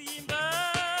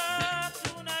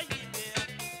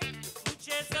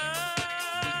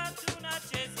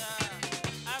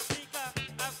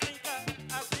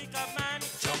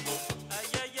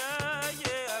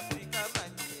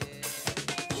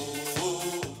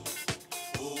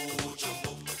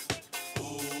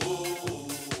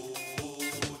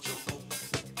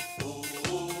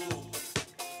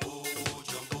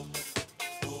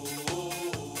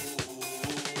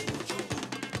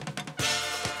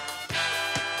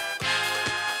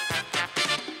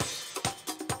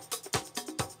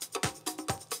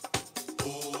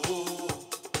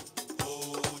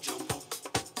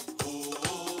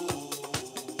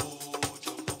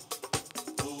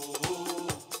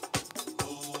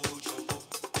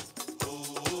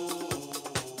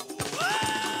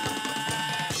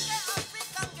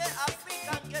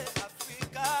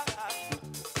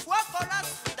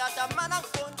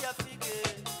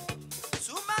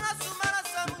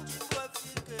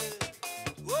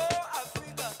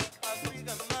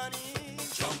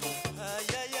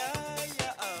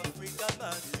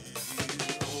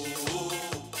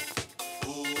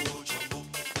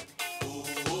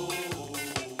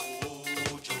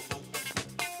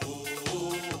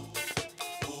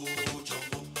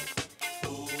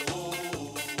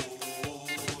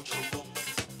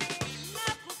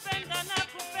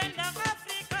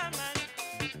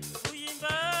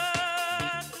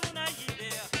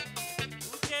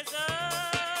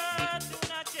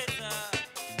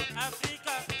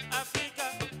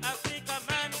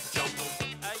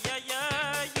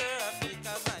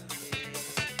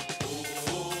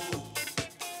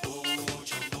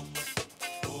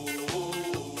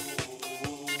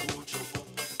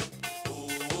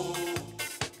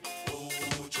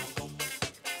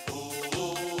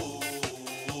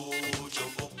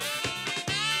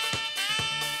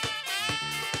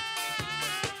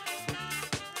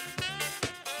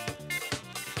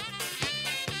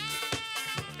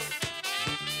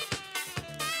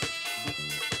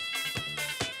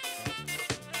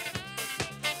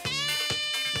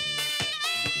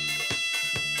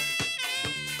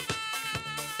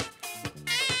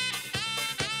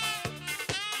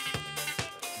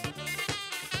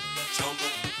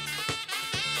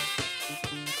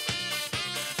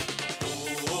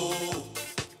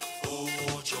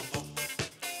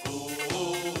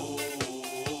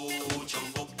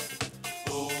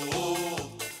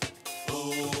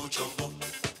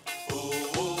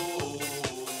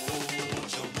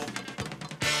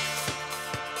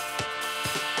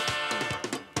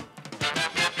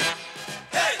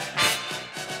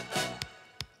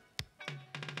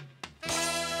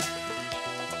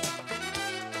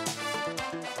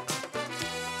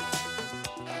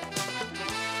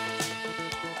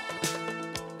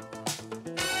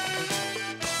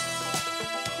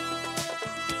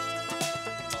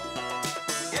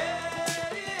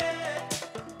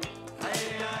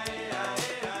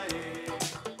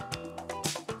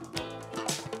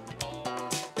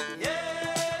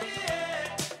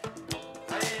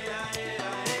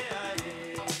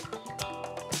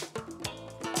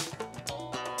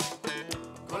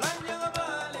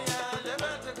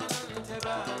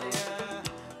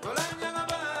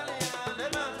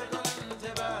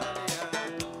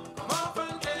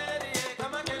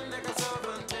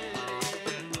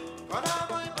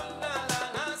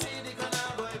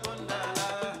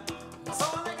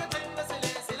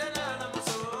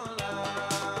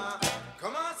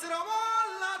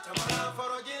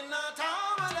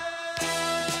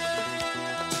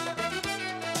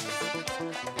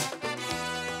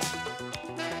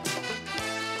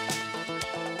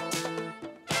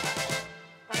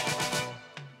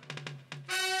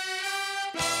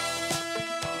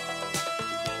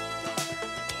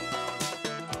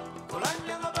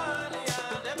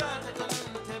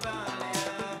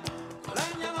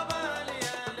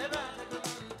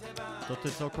 Toto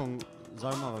je celkom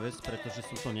zaujímavá vec, pretože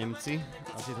sú to Nemci,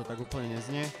 asi to tak úplne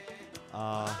neznie.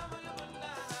 A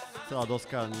celá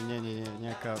doska nie je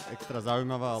nejaká extra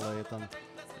zaujímavá, ale je tam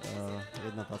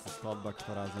jedna táto skladba,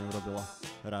 ktorá z nej urobila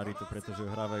raritu, pretože ju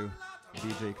hrávajú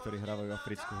DJ, ktorí hrávajú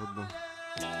africkú hudbu.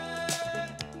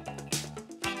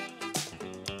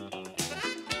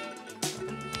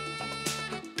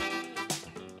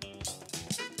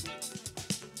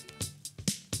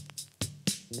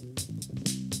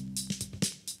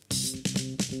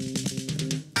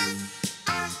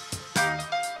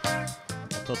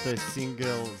 Toto je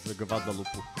single z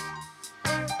Guadalupe.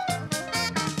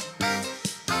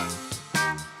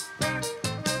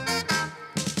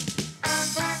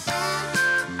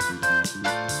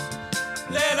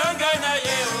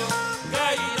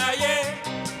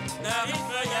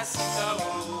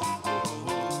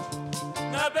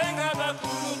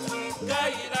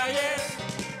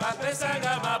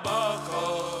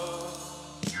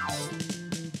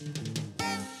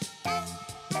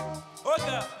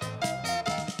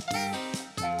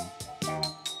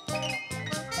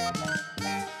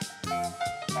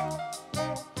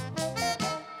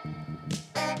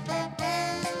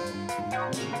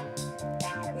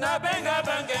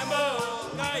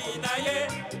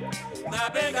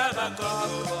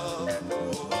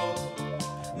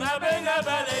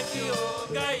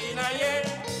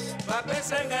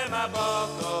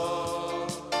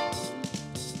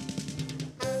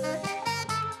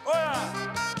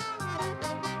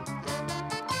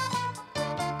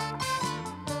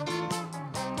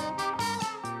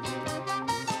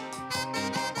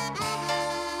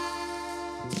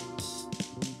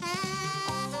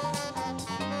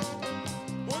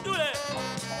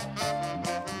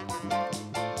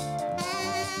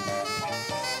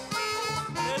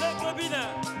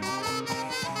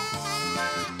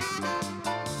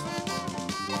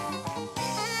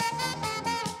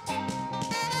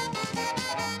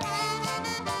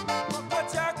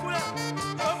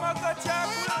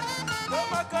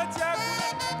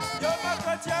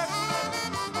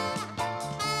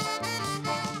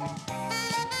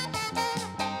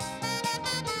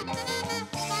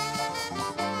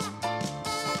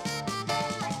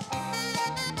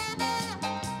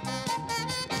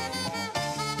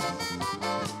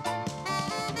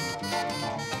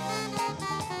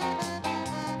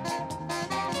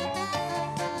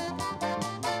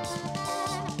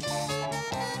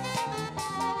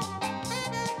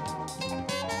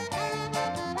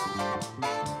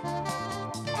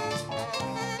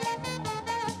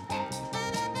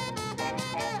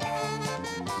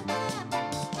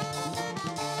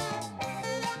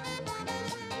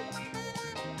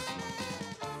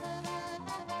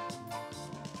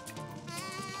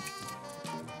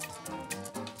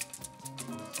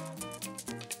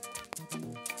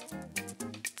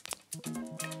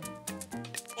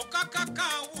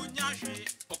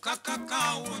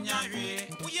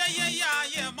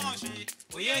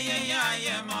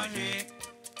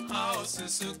 Oh,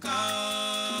 Susuka,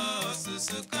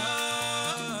 Susuka,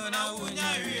 na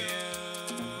unyari,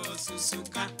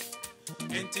 Susuka,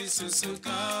 enti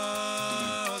Susuka,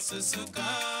 Susuka.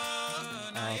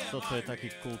 A toto je taký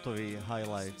kultový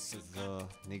highlight z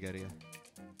Nigérie.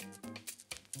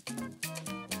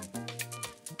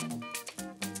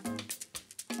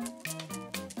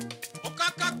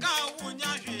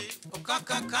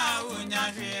 Okakaka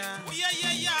unyari,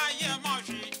 uye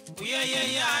moji,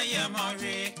 uye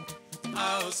moji.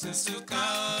 Oh, Susuka,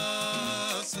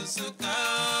 Susuka,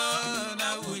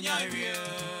 na unyari,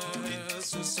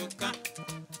 Susuka,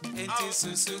 enti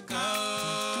Susuka,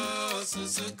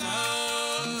 Susuka,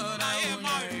 na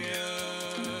unyari,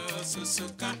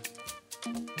 Susuka.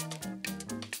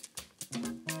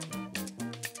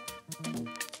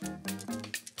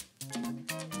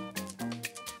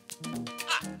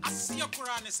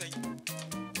 Kurani say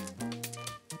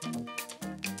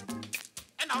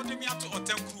and how do me have to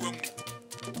attend Kurum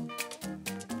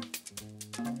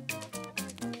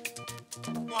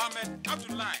Mohammed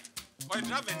Abdullah or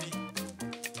Draveni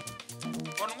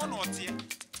one or tea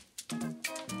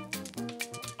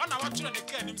on our children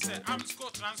again him say I'm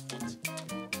school transport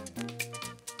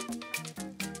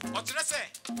what did I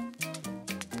say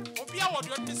Obia what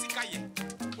do you sikaye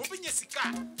Obinya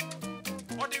sika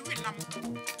or the Vietnam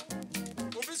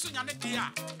Obisu nyane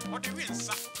dia or the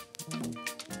winsa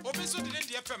Obisu didn't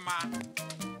dear fema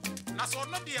na so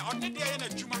no dia on the dia na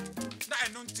juma na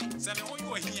enunti se ne ho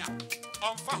you here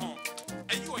on fa ho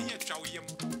and you here twa yem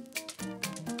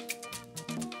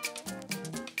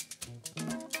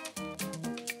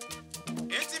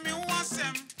eti mi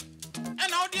wasem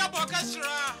and how dia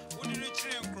bokashra we dey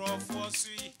train crop for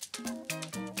sui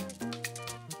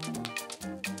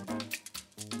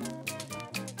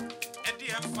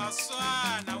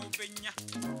Faswa na ubenya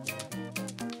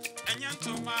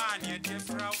Enyanto man ye de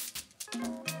frau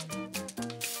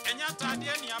Enyata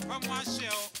de ni apamu ahye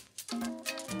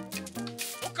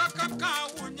Okakaka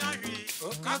unyari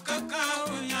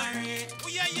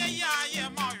Uye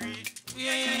mawi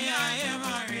Uye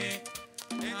mawi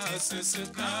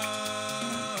Susuka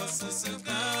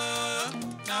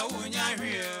na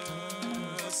unyari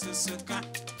Susuka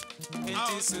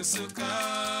enti Susuka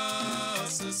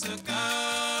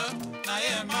na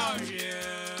ye mawi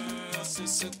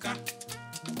Susuka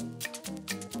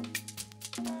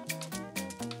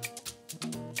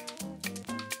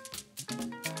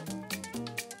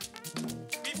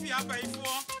Bifi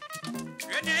abaifo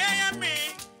Rene ya me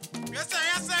Yesa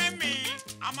me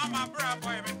Amama bra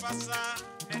boy me pasa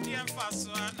Nedi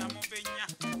emfaso na mubenya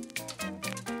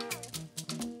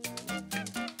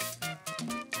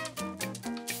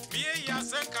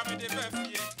Kame de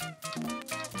befie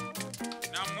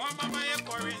na mwa mama ye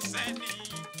kori nseni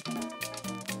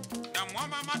na mwa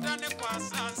mama dane kwa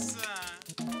sasa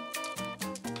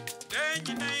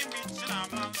denyi na imi china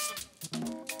manso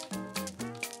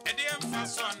edi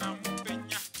emfaso na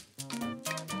mupenya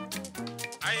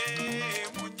aye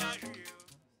munya žio.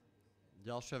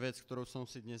 Ďalšia vec, ktorú som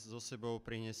si dnes so sebou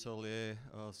priniesol, je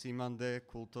Simande,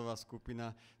 kultová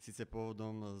skupina, síce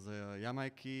pôvodom z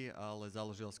Jamajky, ale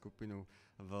založila skupinu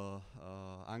v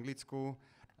Anglicku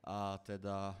a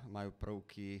teda majú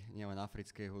prvky nielen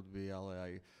africkej hudby, ale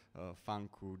aj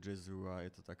funku, jazzu a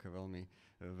je to také veľmi,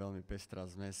 veľmi pestrá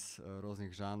zmes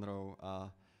rôznych žánrov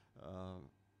a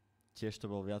tiež to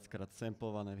bolo viackrát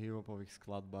samplované v hip-hopových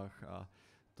skladbách a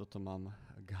toto mám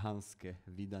ghanské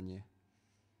vydanie.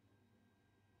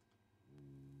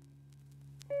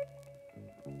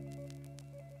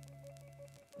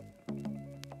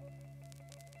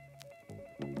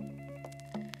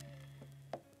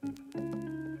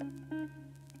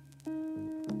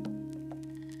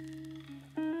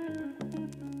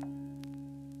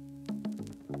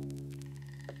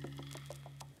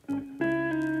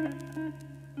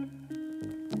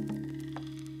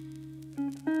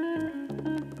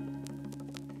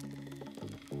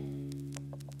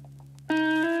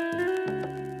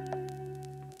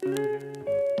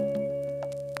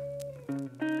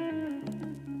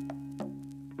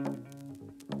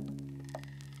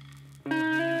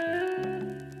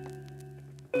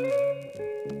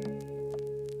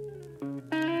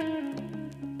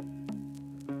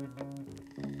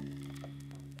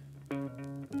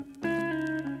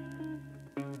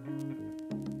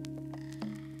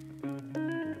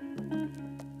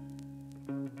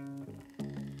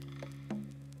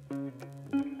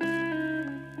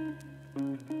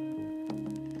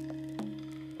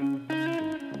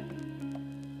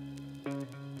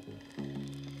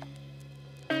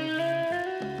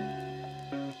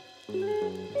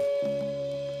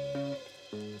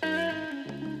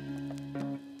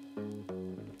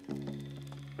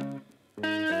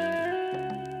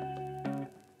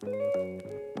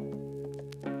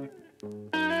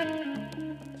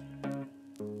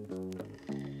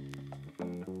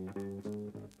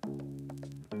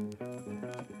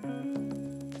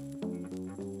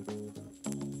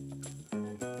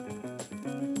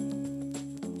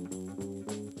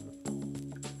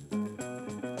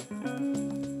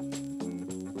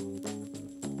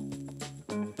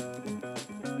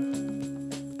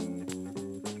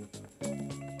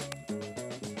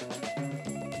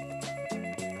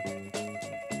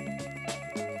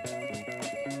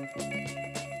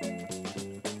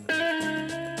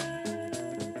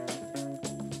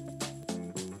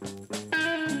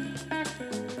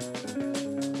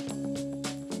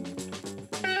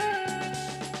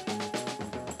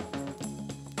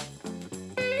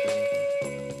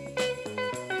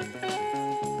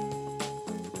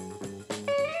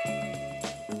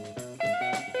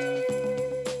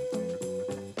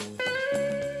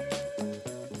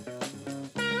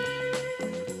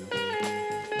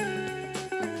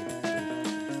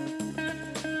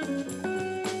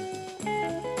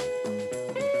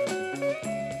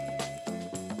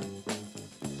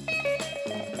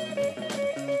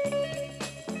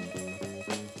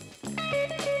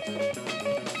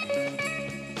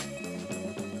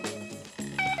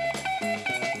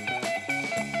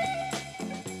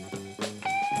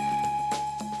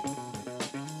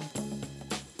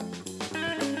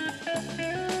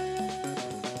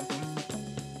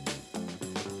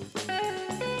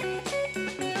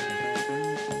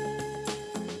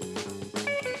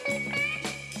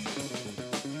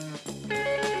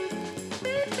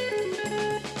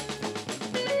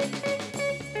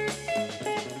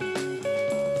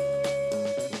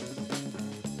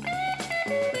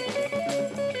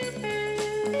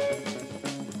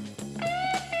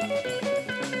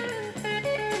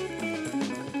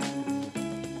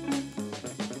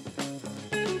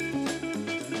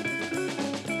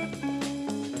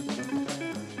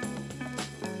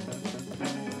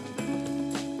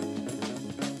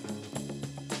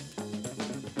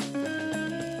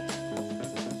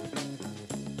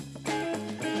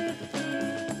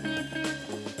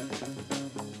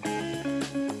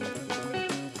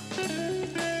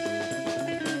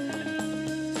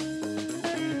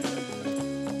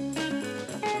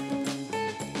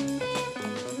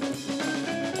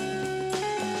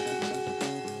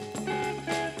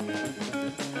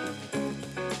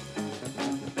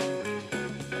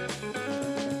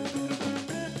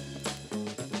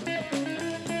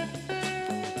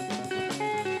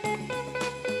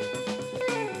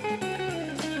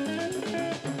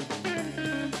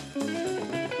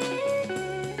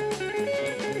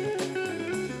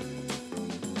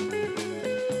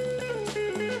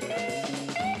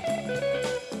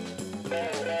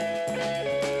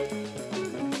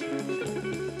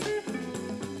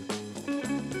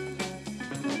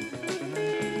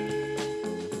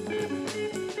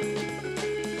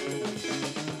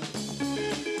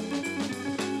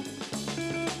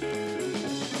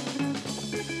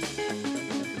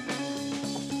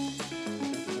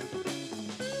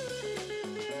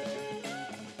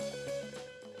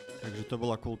 to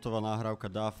bola kultová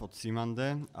nahrávka DAF od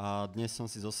Simande a dnes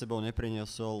som si so sebou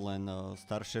nepriniesol len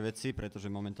staršie veci, pretože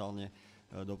momentálne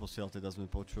doposiaľ teda sme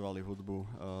počúvali hudbu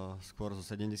skôr zo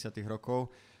 70.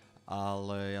 rokov,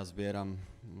 ale ja zbieram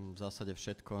v zásade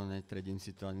všetko, netredím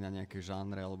si to ani na nejaké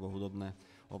žánre alebo hudobné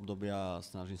obdobia a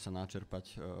snažím sa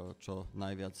načerpať čo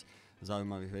najviac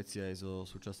zaujímavých vecí aj zo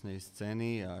súčasnej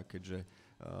scény a keďže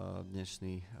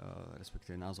dnešný,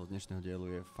 respektíve názov dnešného dielu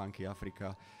je Funky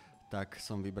Afrika, tak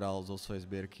som vybral zo svojej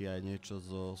zbierky aj niečo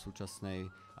zo súčasnej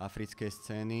africkej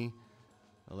scény.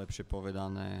 Lepšie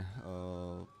povedané,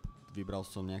 vybral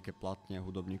som nejaké platne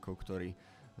hudobníkov, ktorí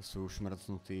sú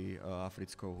šmrcnutí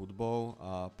africkou hudbou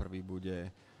a prvý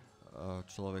bude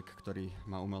človek, ktorý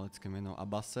má umelecké meno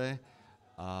Abase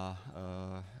a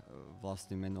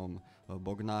vlastným menom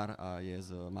Bognár a je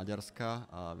z Maďarska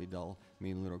a vydal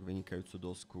minulý rok vynikajúcu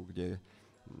dosku, kde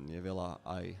je veľa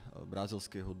aj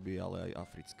brazilskej hudby, ale aj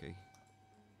africkej.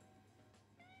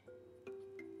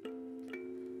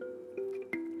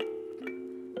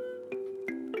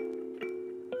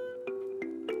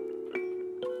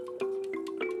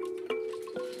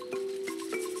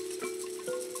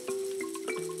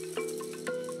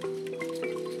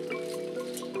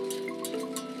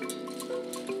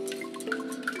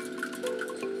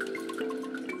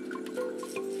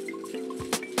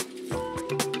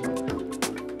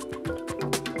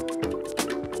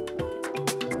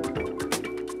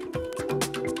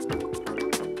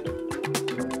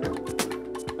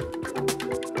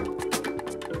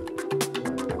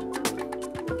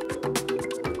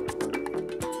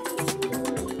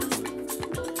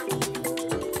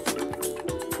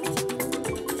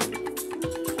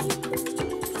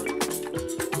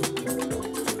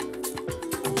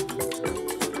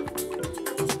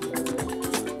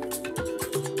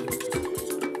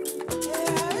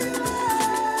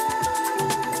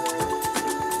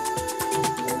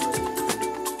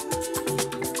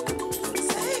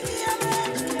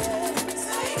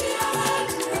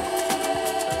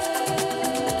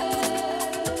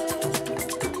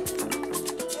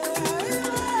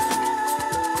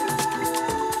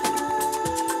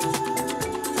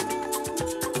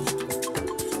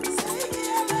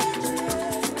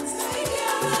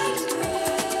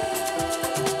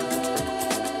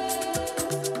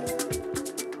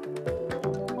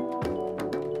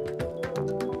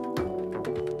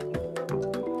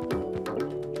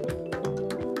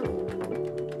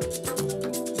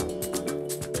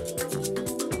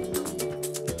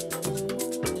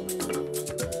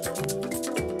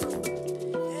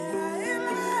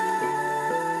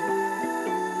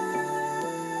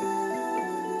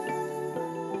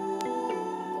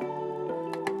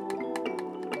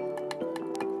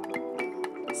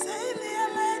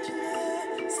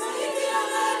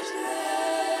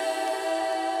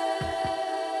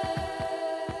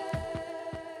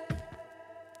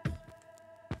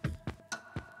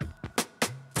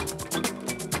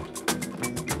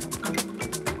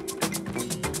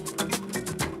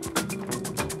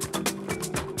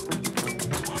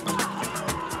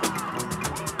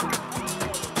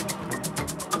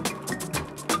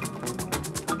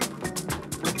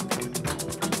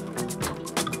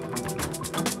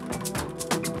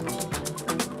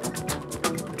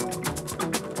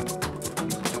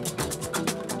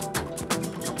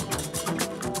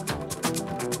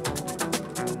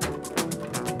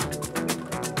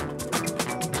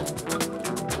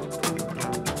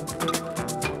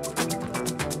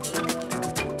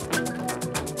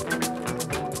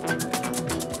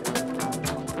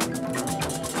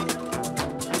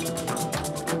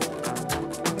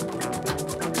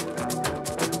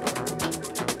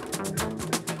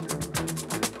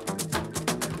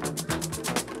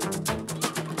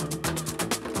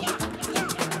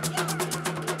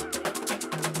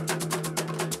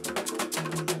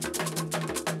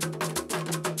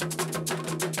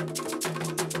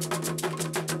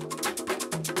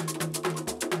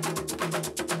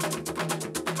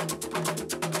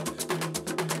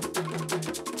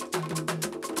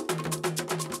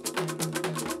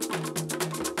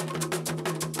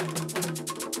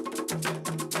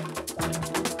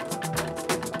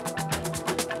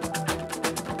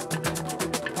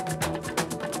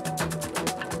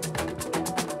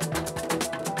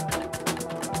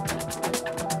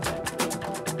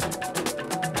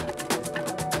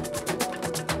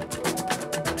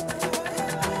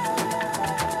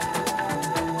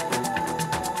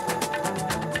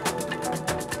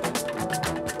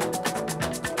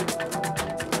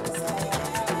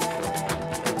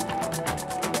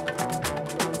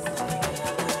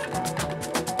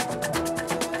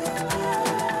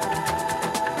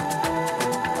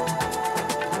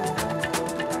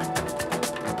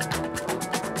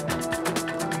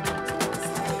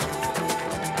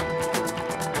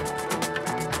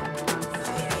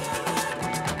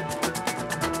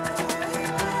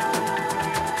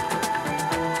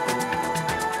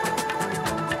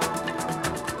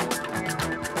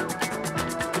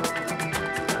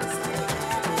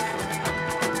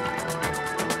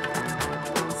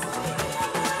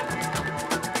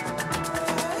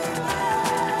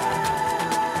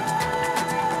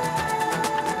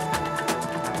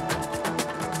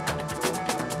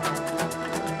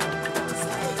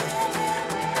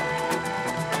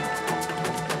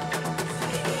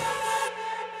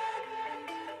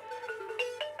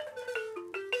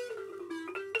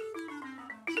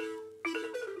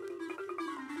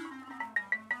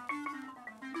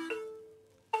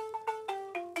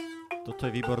 Toto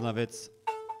je výborná vec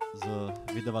z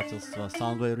vydavateľstva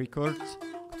Soundwave Records,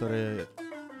 ktoré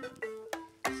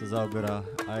sa zaoberá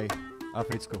aj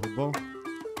africkou hudbou.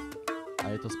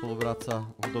 A je to spolupráca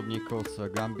hudobníkov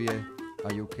z Gambie a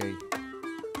UK.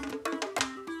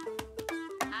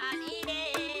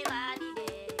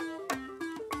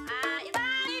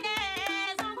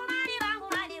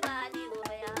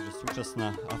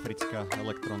 Súčasná africká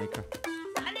elektronika.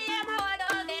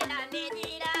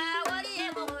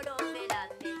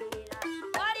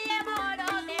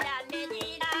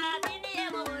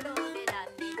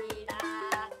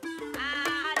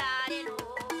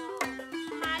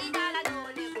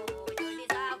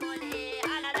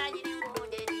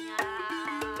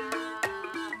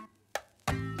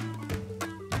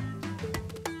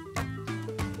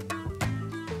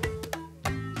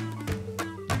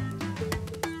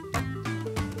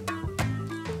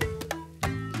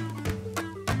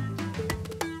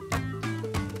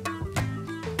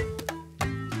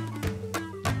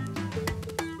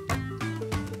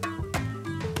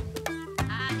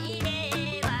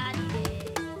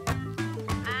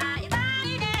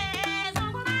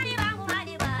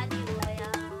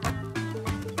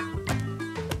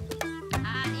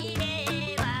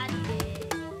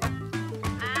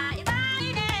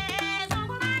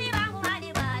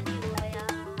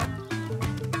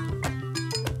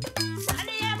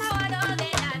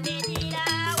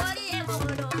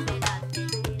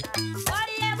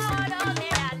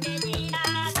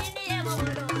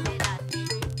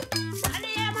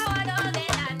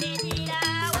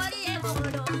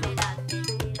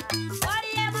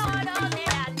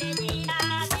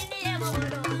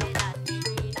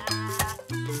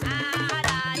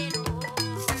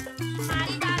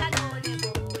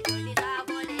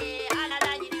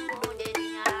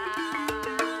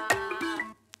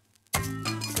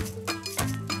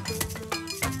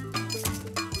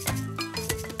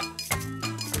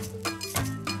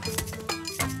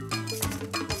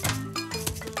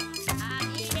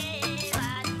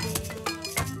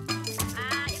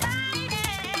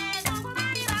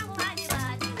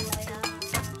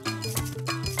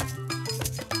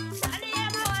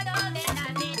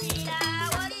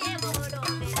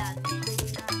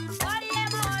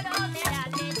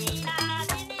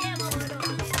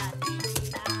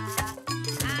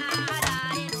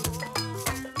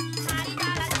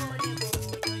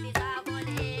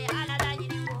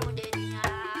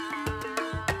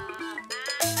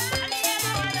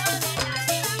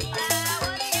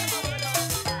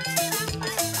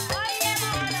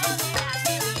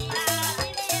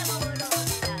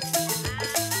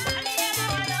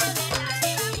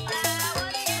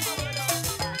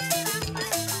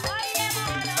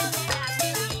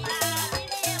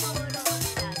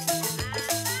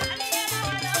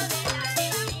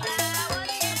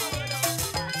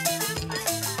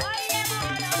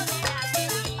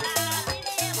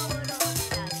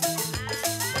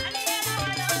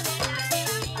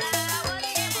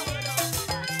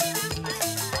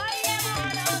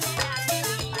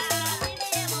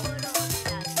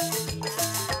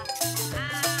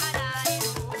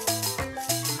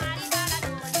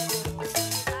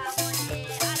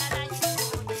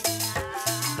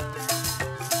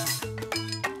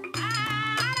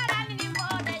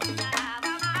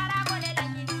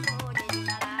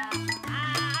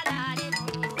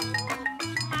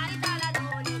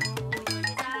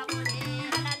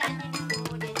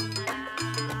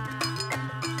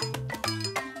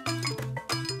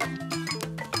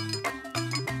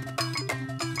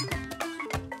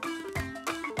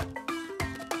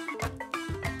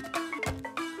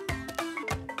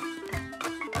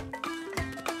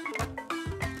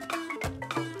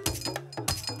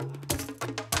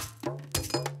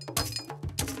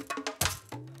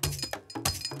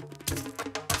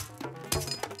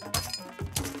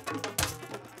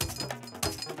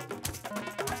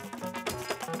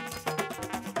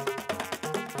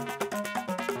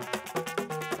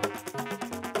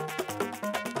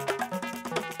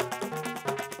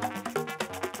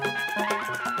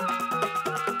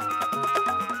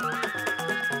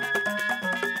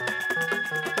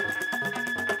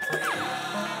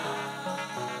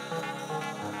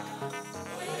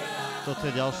 Toto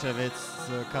je ďalšia vec z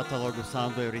katalógu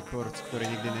Soundwave Records, ktorý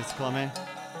nikdy nesklame.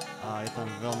 A je tam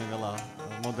veľmi veľa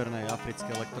modernej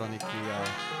africkej elektroniky a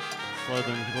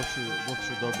sledujem ich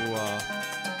dlhšiu dobu a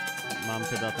mám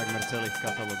teda takmer celý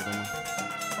katalóg doma.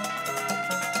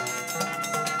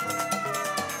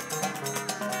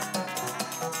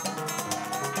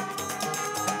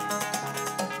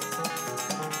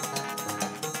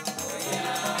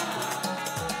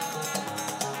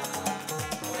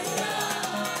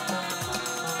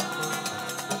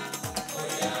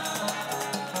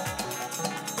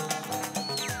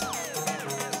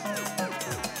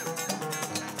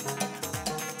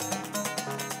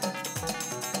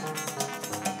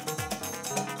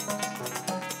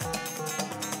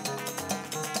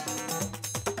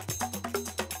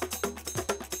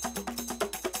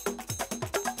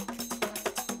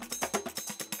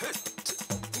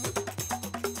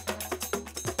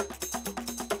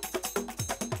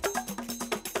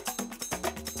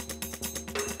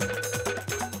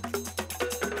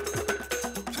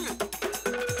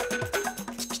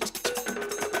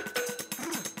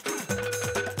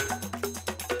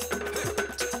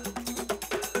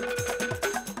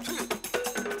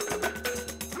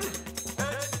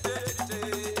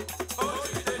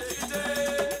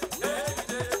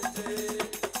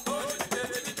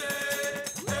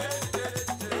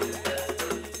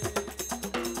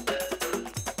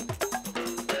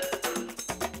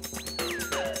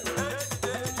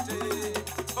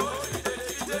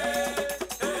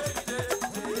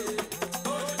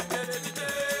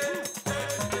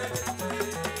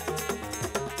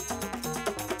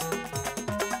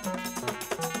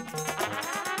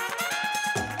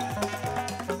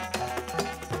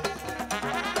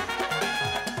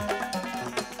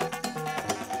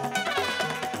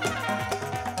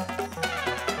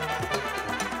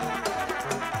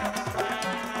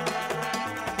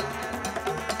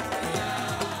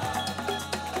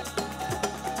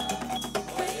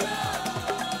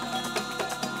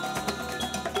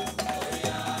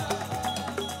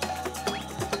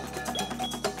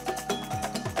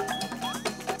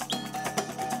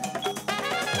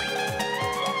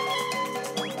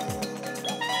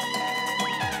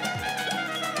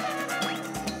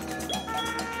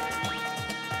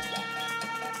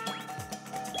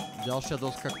 Ďalšia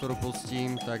doska, ktorú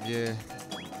pustím, tak je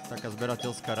taká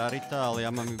zberateľská rarita, ale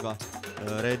ja mám iba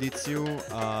reedíciu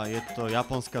a je to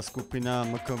japonská skupina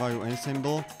Mkovajú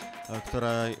Ensemble,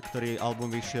 ktorý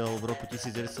album vyšiel v roku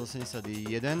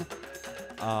 1981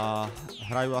 a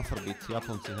hrajú Afrobeat,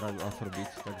 Japonci hrajú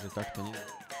Afrobeat, takže takto nie.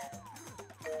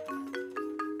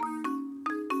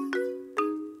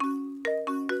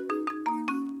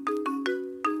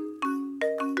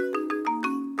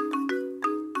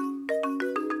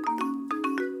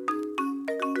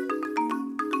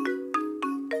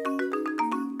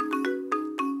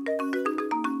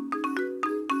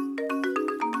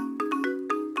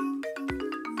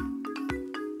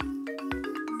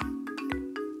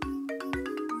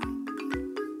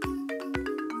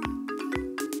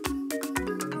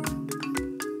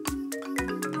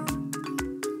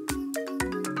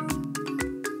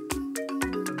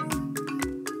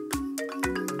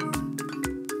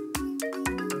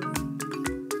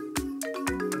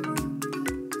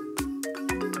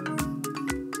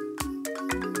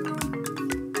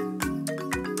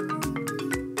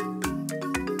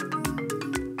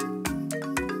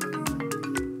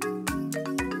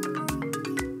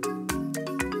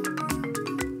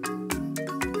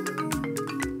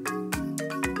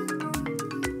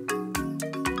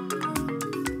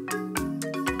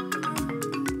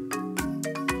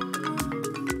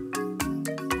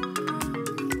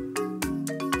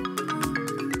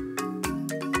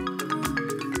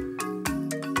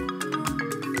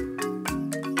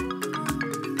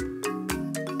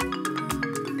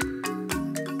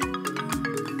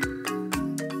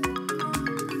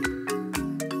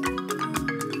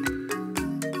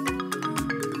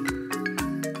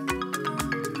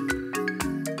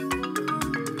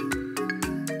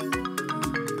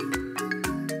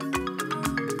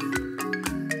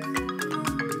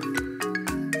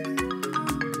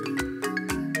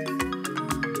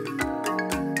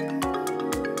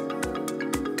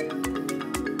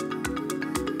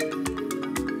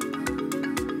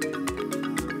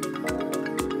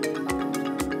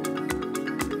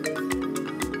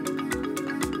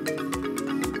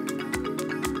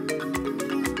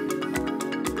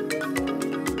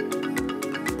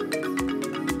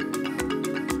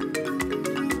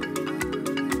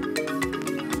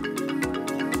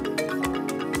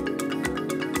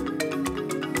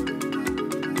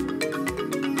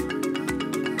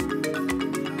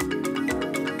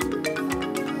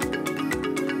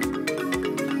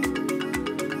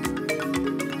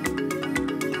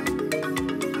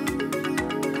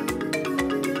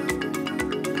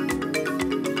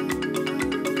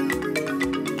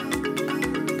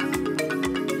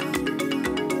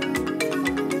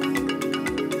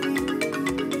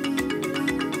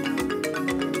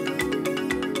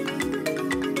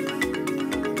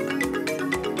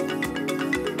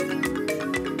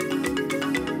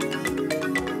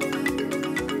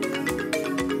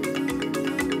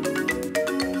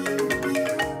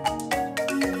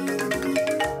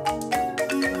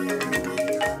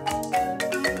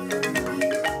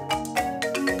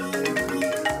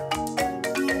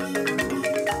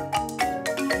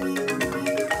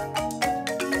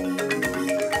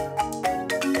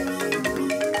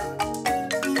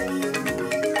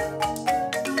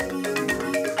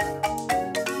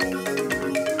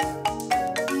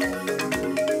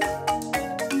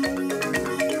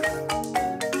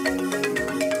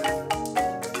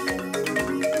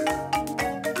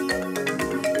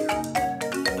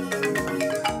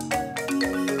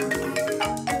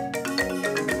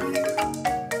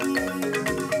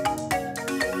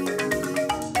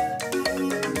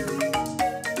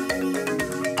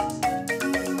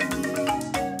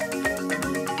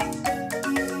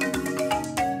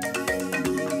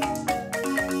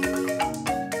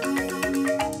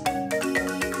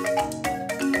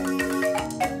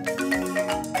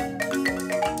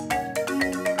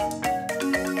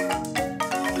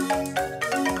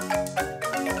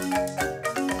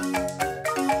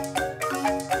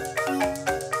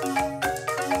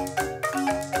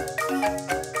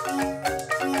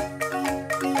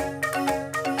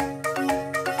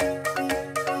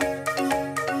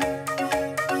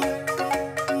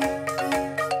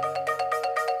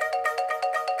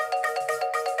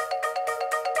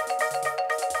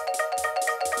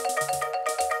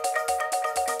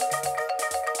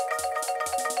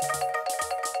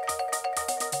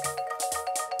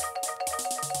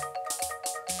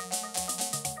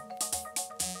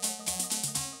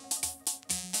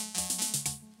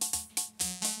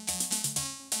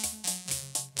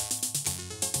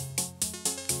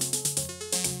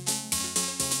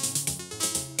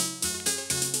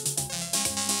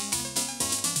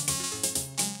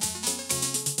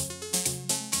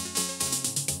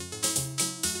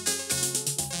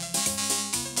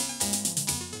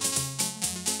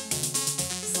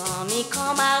 mes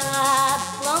camarades,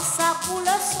 prends ça pour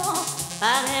leçon.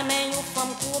 Pareil, mais une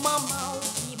femme pour maman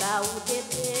qui va où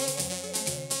t'étais.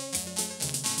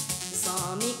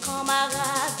 Sans mes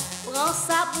camarades, prends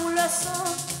ça pour leçon.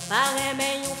 Pareil,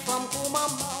 mais une femme pour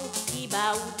maman qui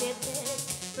va où t'étais.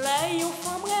 L'œil, une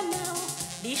femme remet,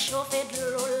 il chauffe de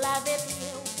l'eau, laver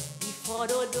pied, il faut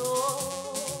dodo.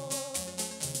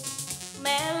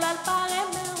 Mais là, le paraît,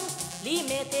 il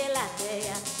mettait la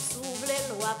terre, s'ouvre les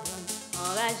lois,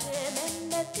 enragé, même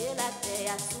mettait la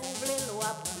terre, s'ouvre les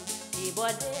lois,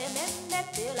 débordé, même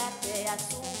mettait la terre,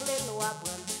 s'ouvre les lois,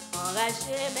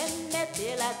 enragé, même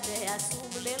mettait la terre,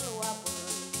 s'ouvre les lois.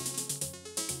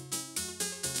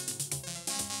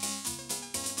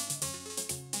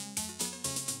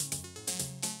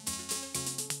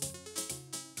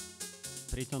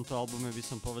 Pri tomto albume by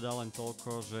som povedal len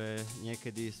toľko, že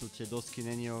niekedy sú tie dosky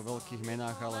není o veľkých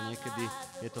menách, ale niekedy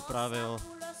je to práve o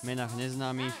menách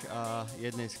neznámych a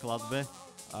jednej skladbe.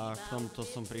 A k tomuto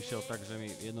som prišiel tak, že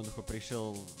mi jednoducho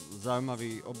prišiel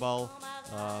zaujímavý obal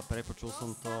a prepočul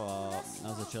som to a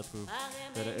na začiatku,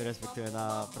 respektíve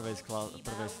na prvej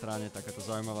strane takáto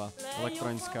zaujímavá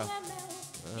elektronická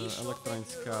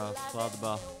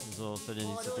skladba zo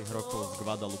 70. rokov z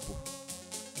Guadalupu.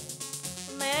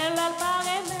 Mais là, le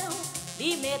paraît même,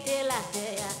 il mettait la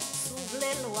terre, s'ouvre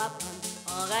les lois,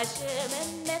 enragé,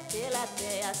 même mettait la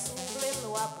terre, s'ouvre les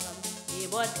lois,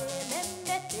 débordé, même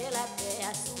mettait la terre,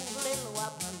 s'ouvre les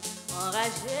lois,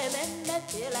 enragé, même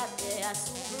mettait la terre,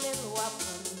 s'ouvre les lois.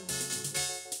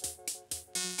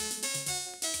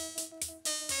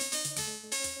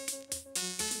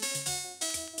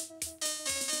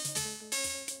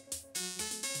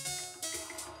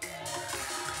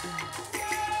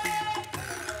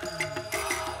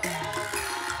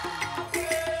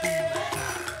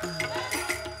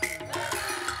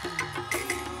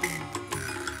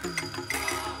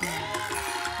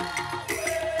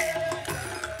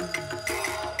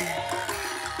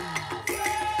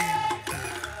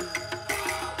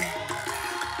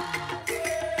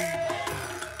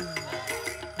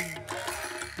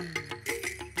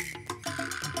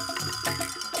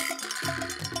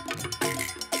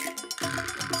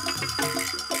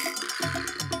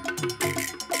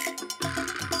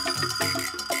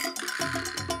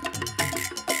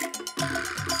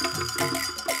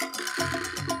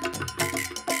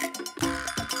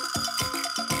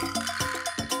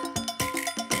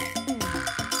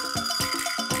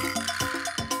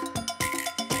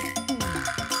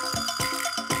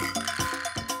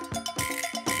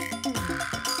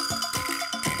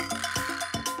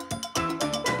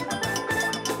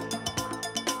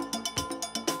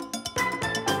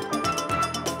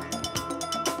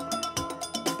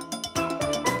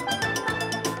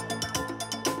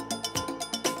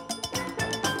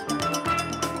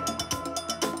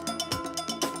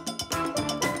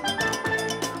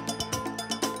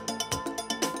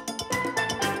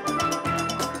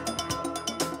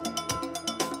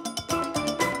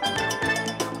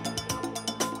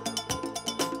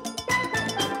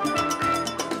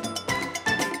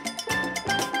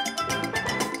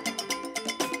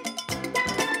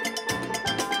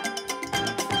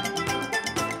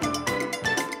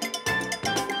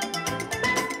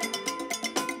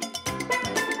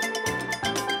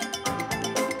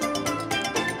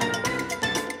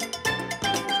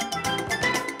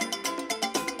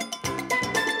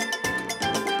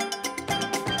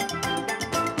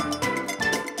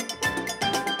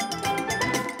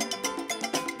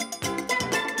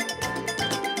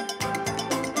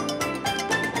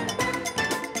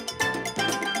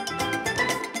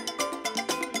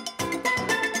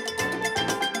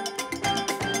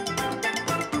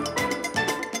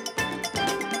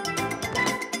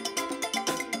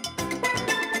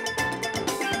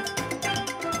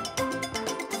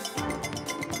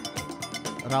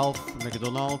 Ralph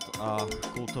McDonald a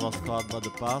kultová skladba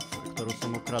The Path, ktorú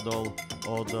som ukradol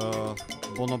od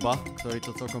Bonoba, ktorý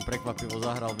to celkom prekvapivo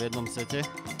zahral v jednom sete.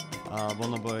 A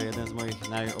Bonobo je jeden z mojich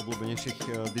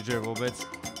najobľúbenejších DJ vôbec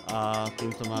a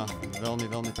týmto ma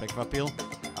veľmi, veľmi prekvapil.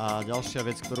 A ďalšia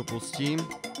vec, ktorú pustím,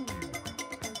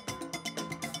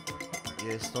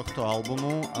 je z tohto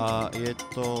albumu a je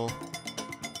to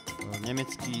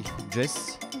nemecký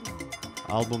jazz,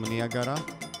 album Niagara,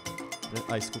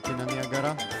 aj skupina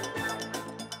Niagara.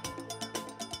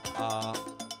 A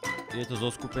je to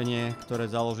zoskupenie, ktoré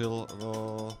založil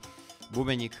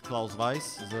bubeník Klaus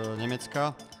Weiss z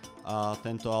Nemecka a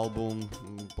tento album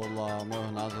podľa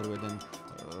môjho názoru jeden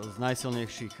z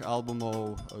najsilnejších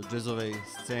albumov jazzovej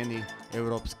scény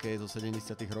európskej zo 70.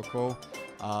 rokov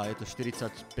a je to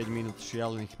 45 minút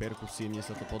šialených perkusí, mne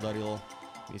sa to podarilo,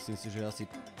 myslím si, že asi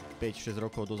 5-6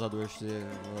 rokov dozadu ešte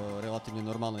v relatívne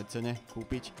normálnej cene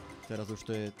kúpiť. Teraz už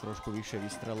to je trošku vyššie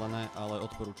vystrelené, ale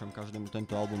odporúčam každému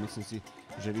tento album. Myslím si,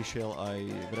 že vyšiel aj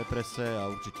v represe a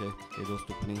určite je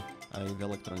dostupný aj v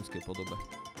elektronickej podobe.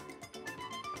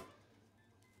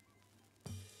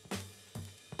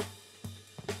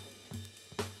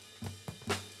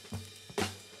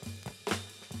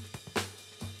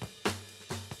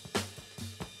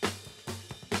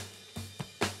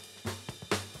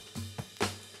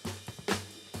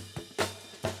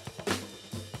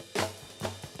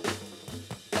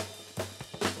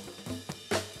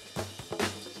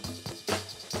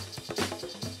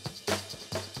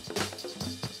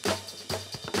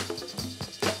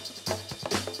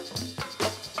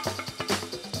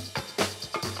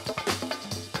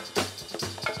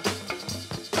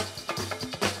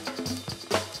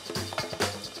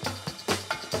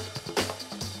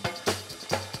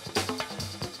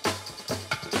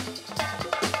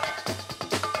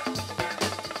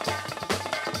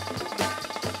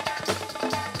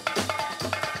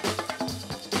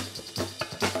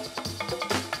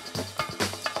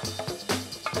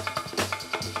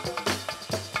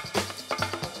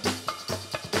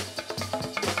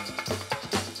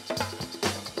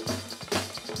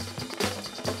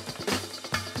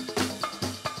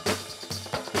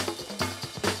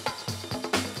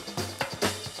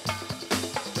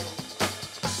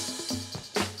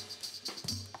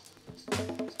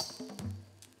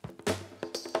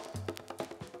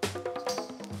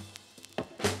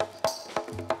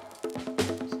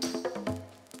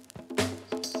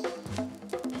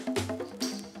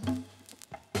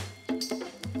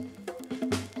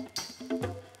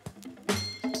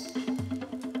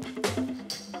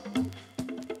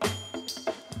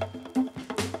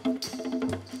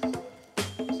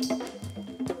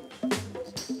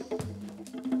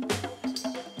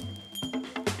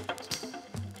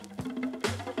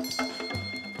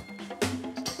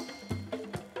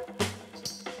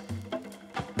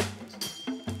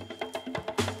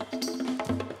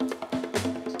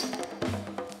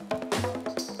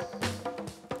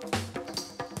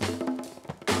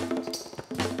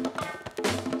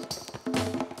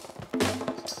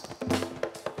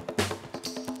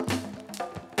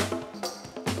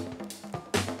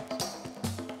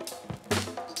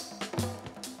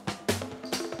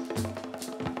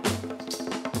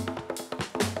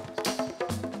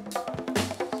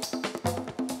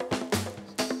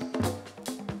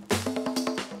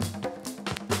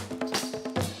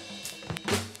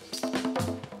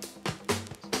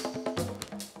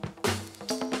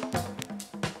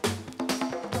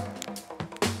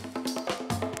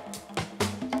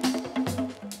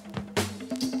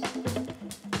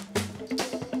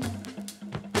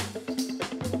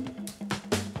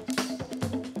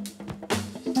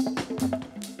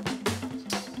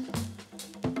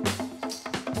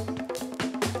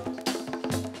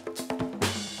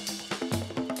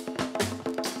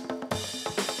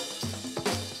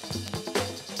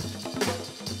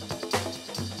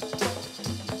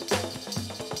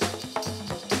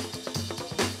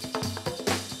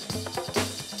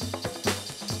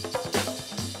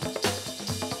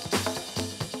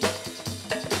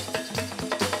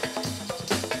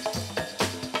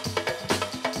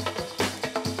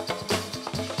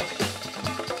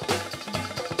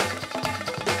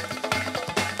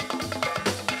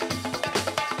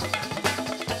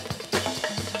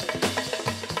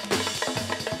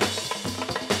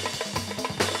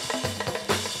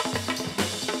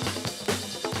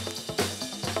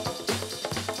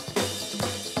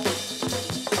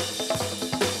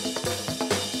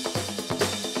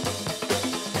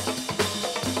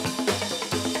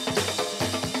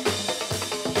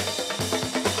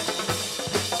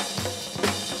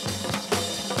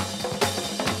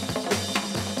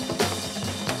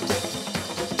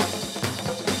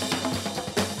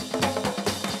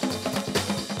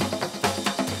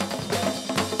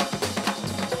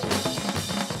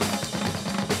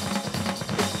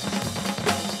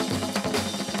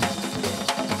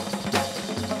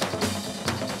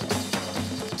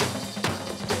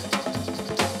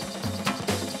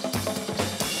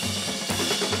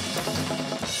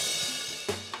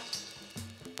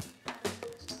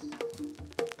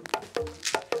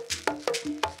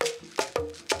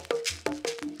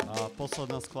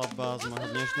 posledná skladba z môjho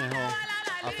dnešného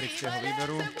afrického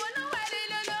výberu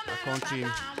a končím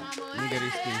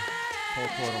nigerijským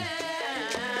folklórom.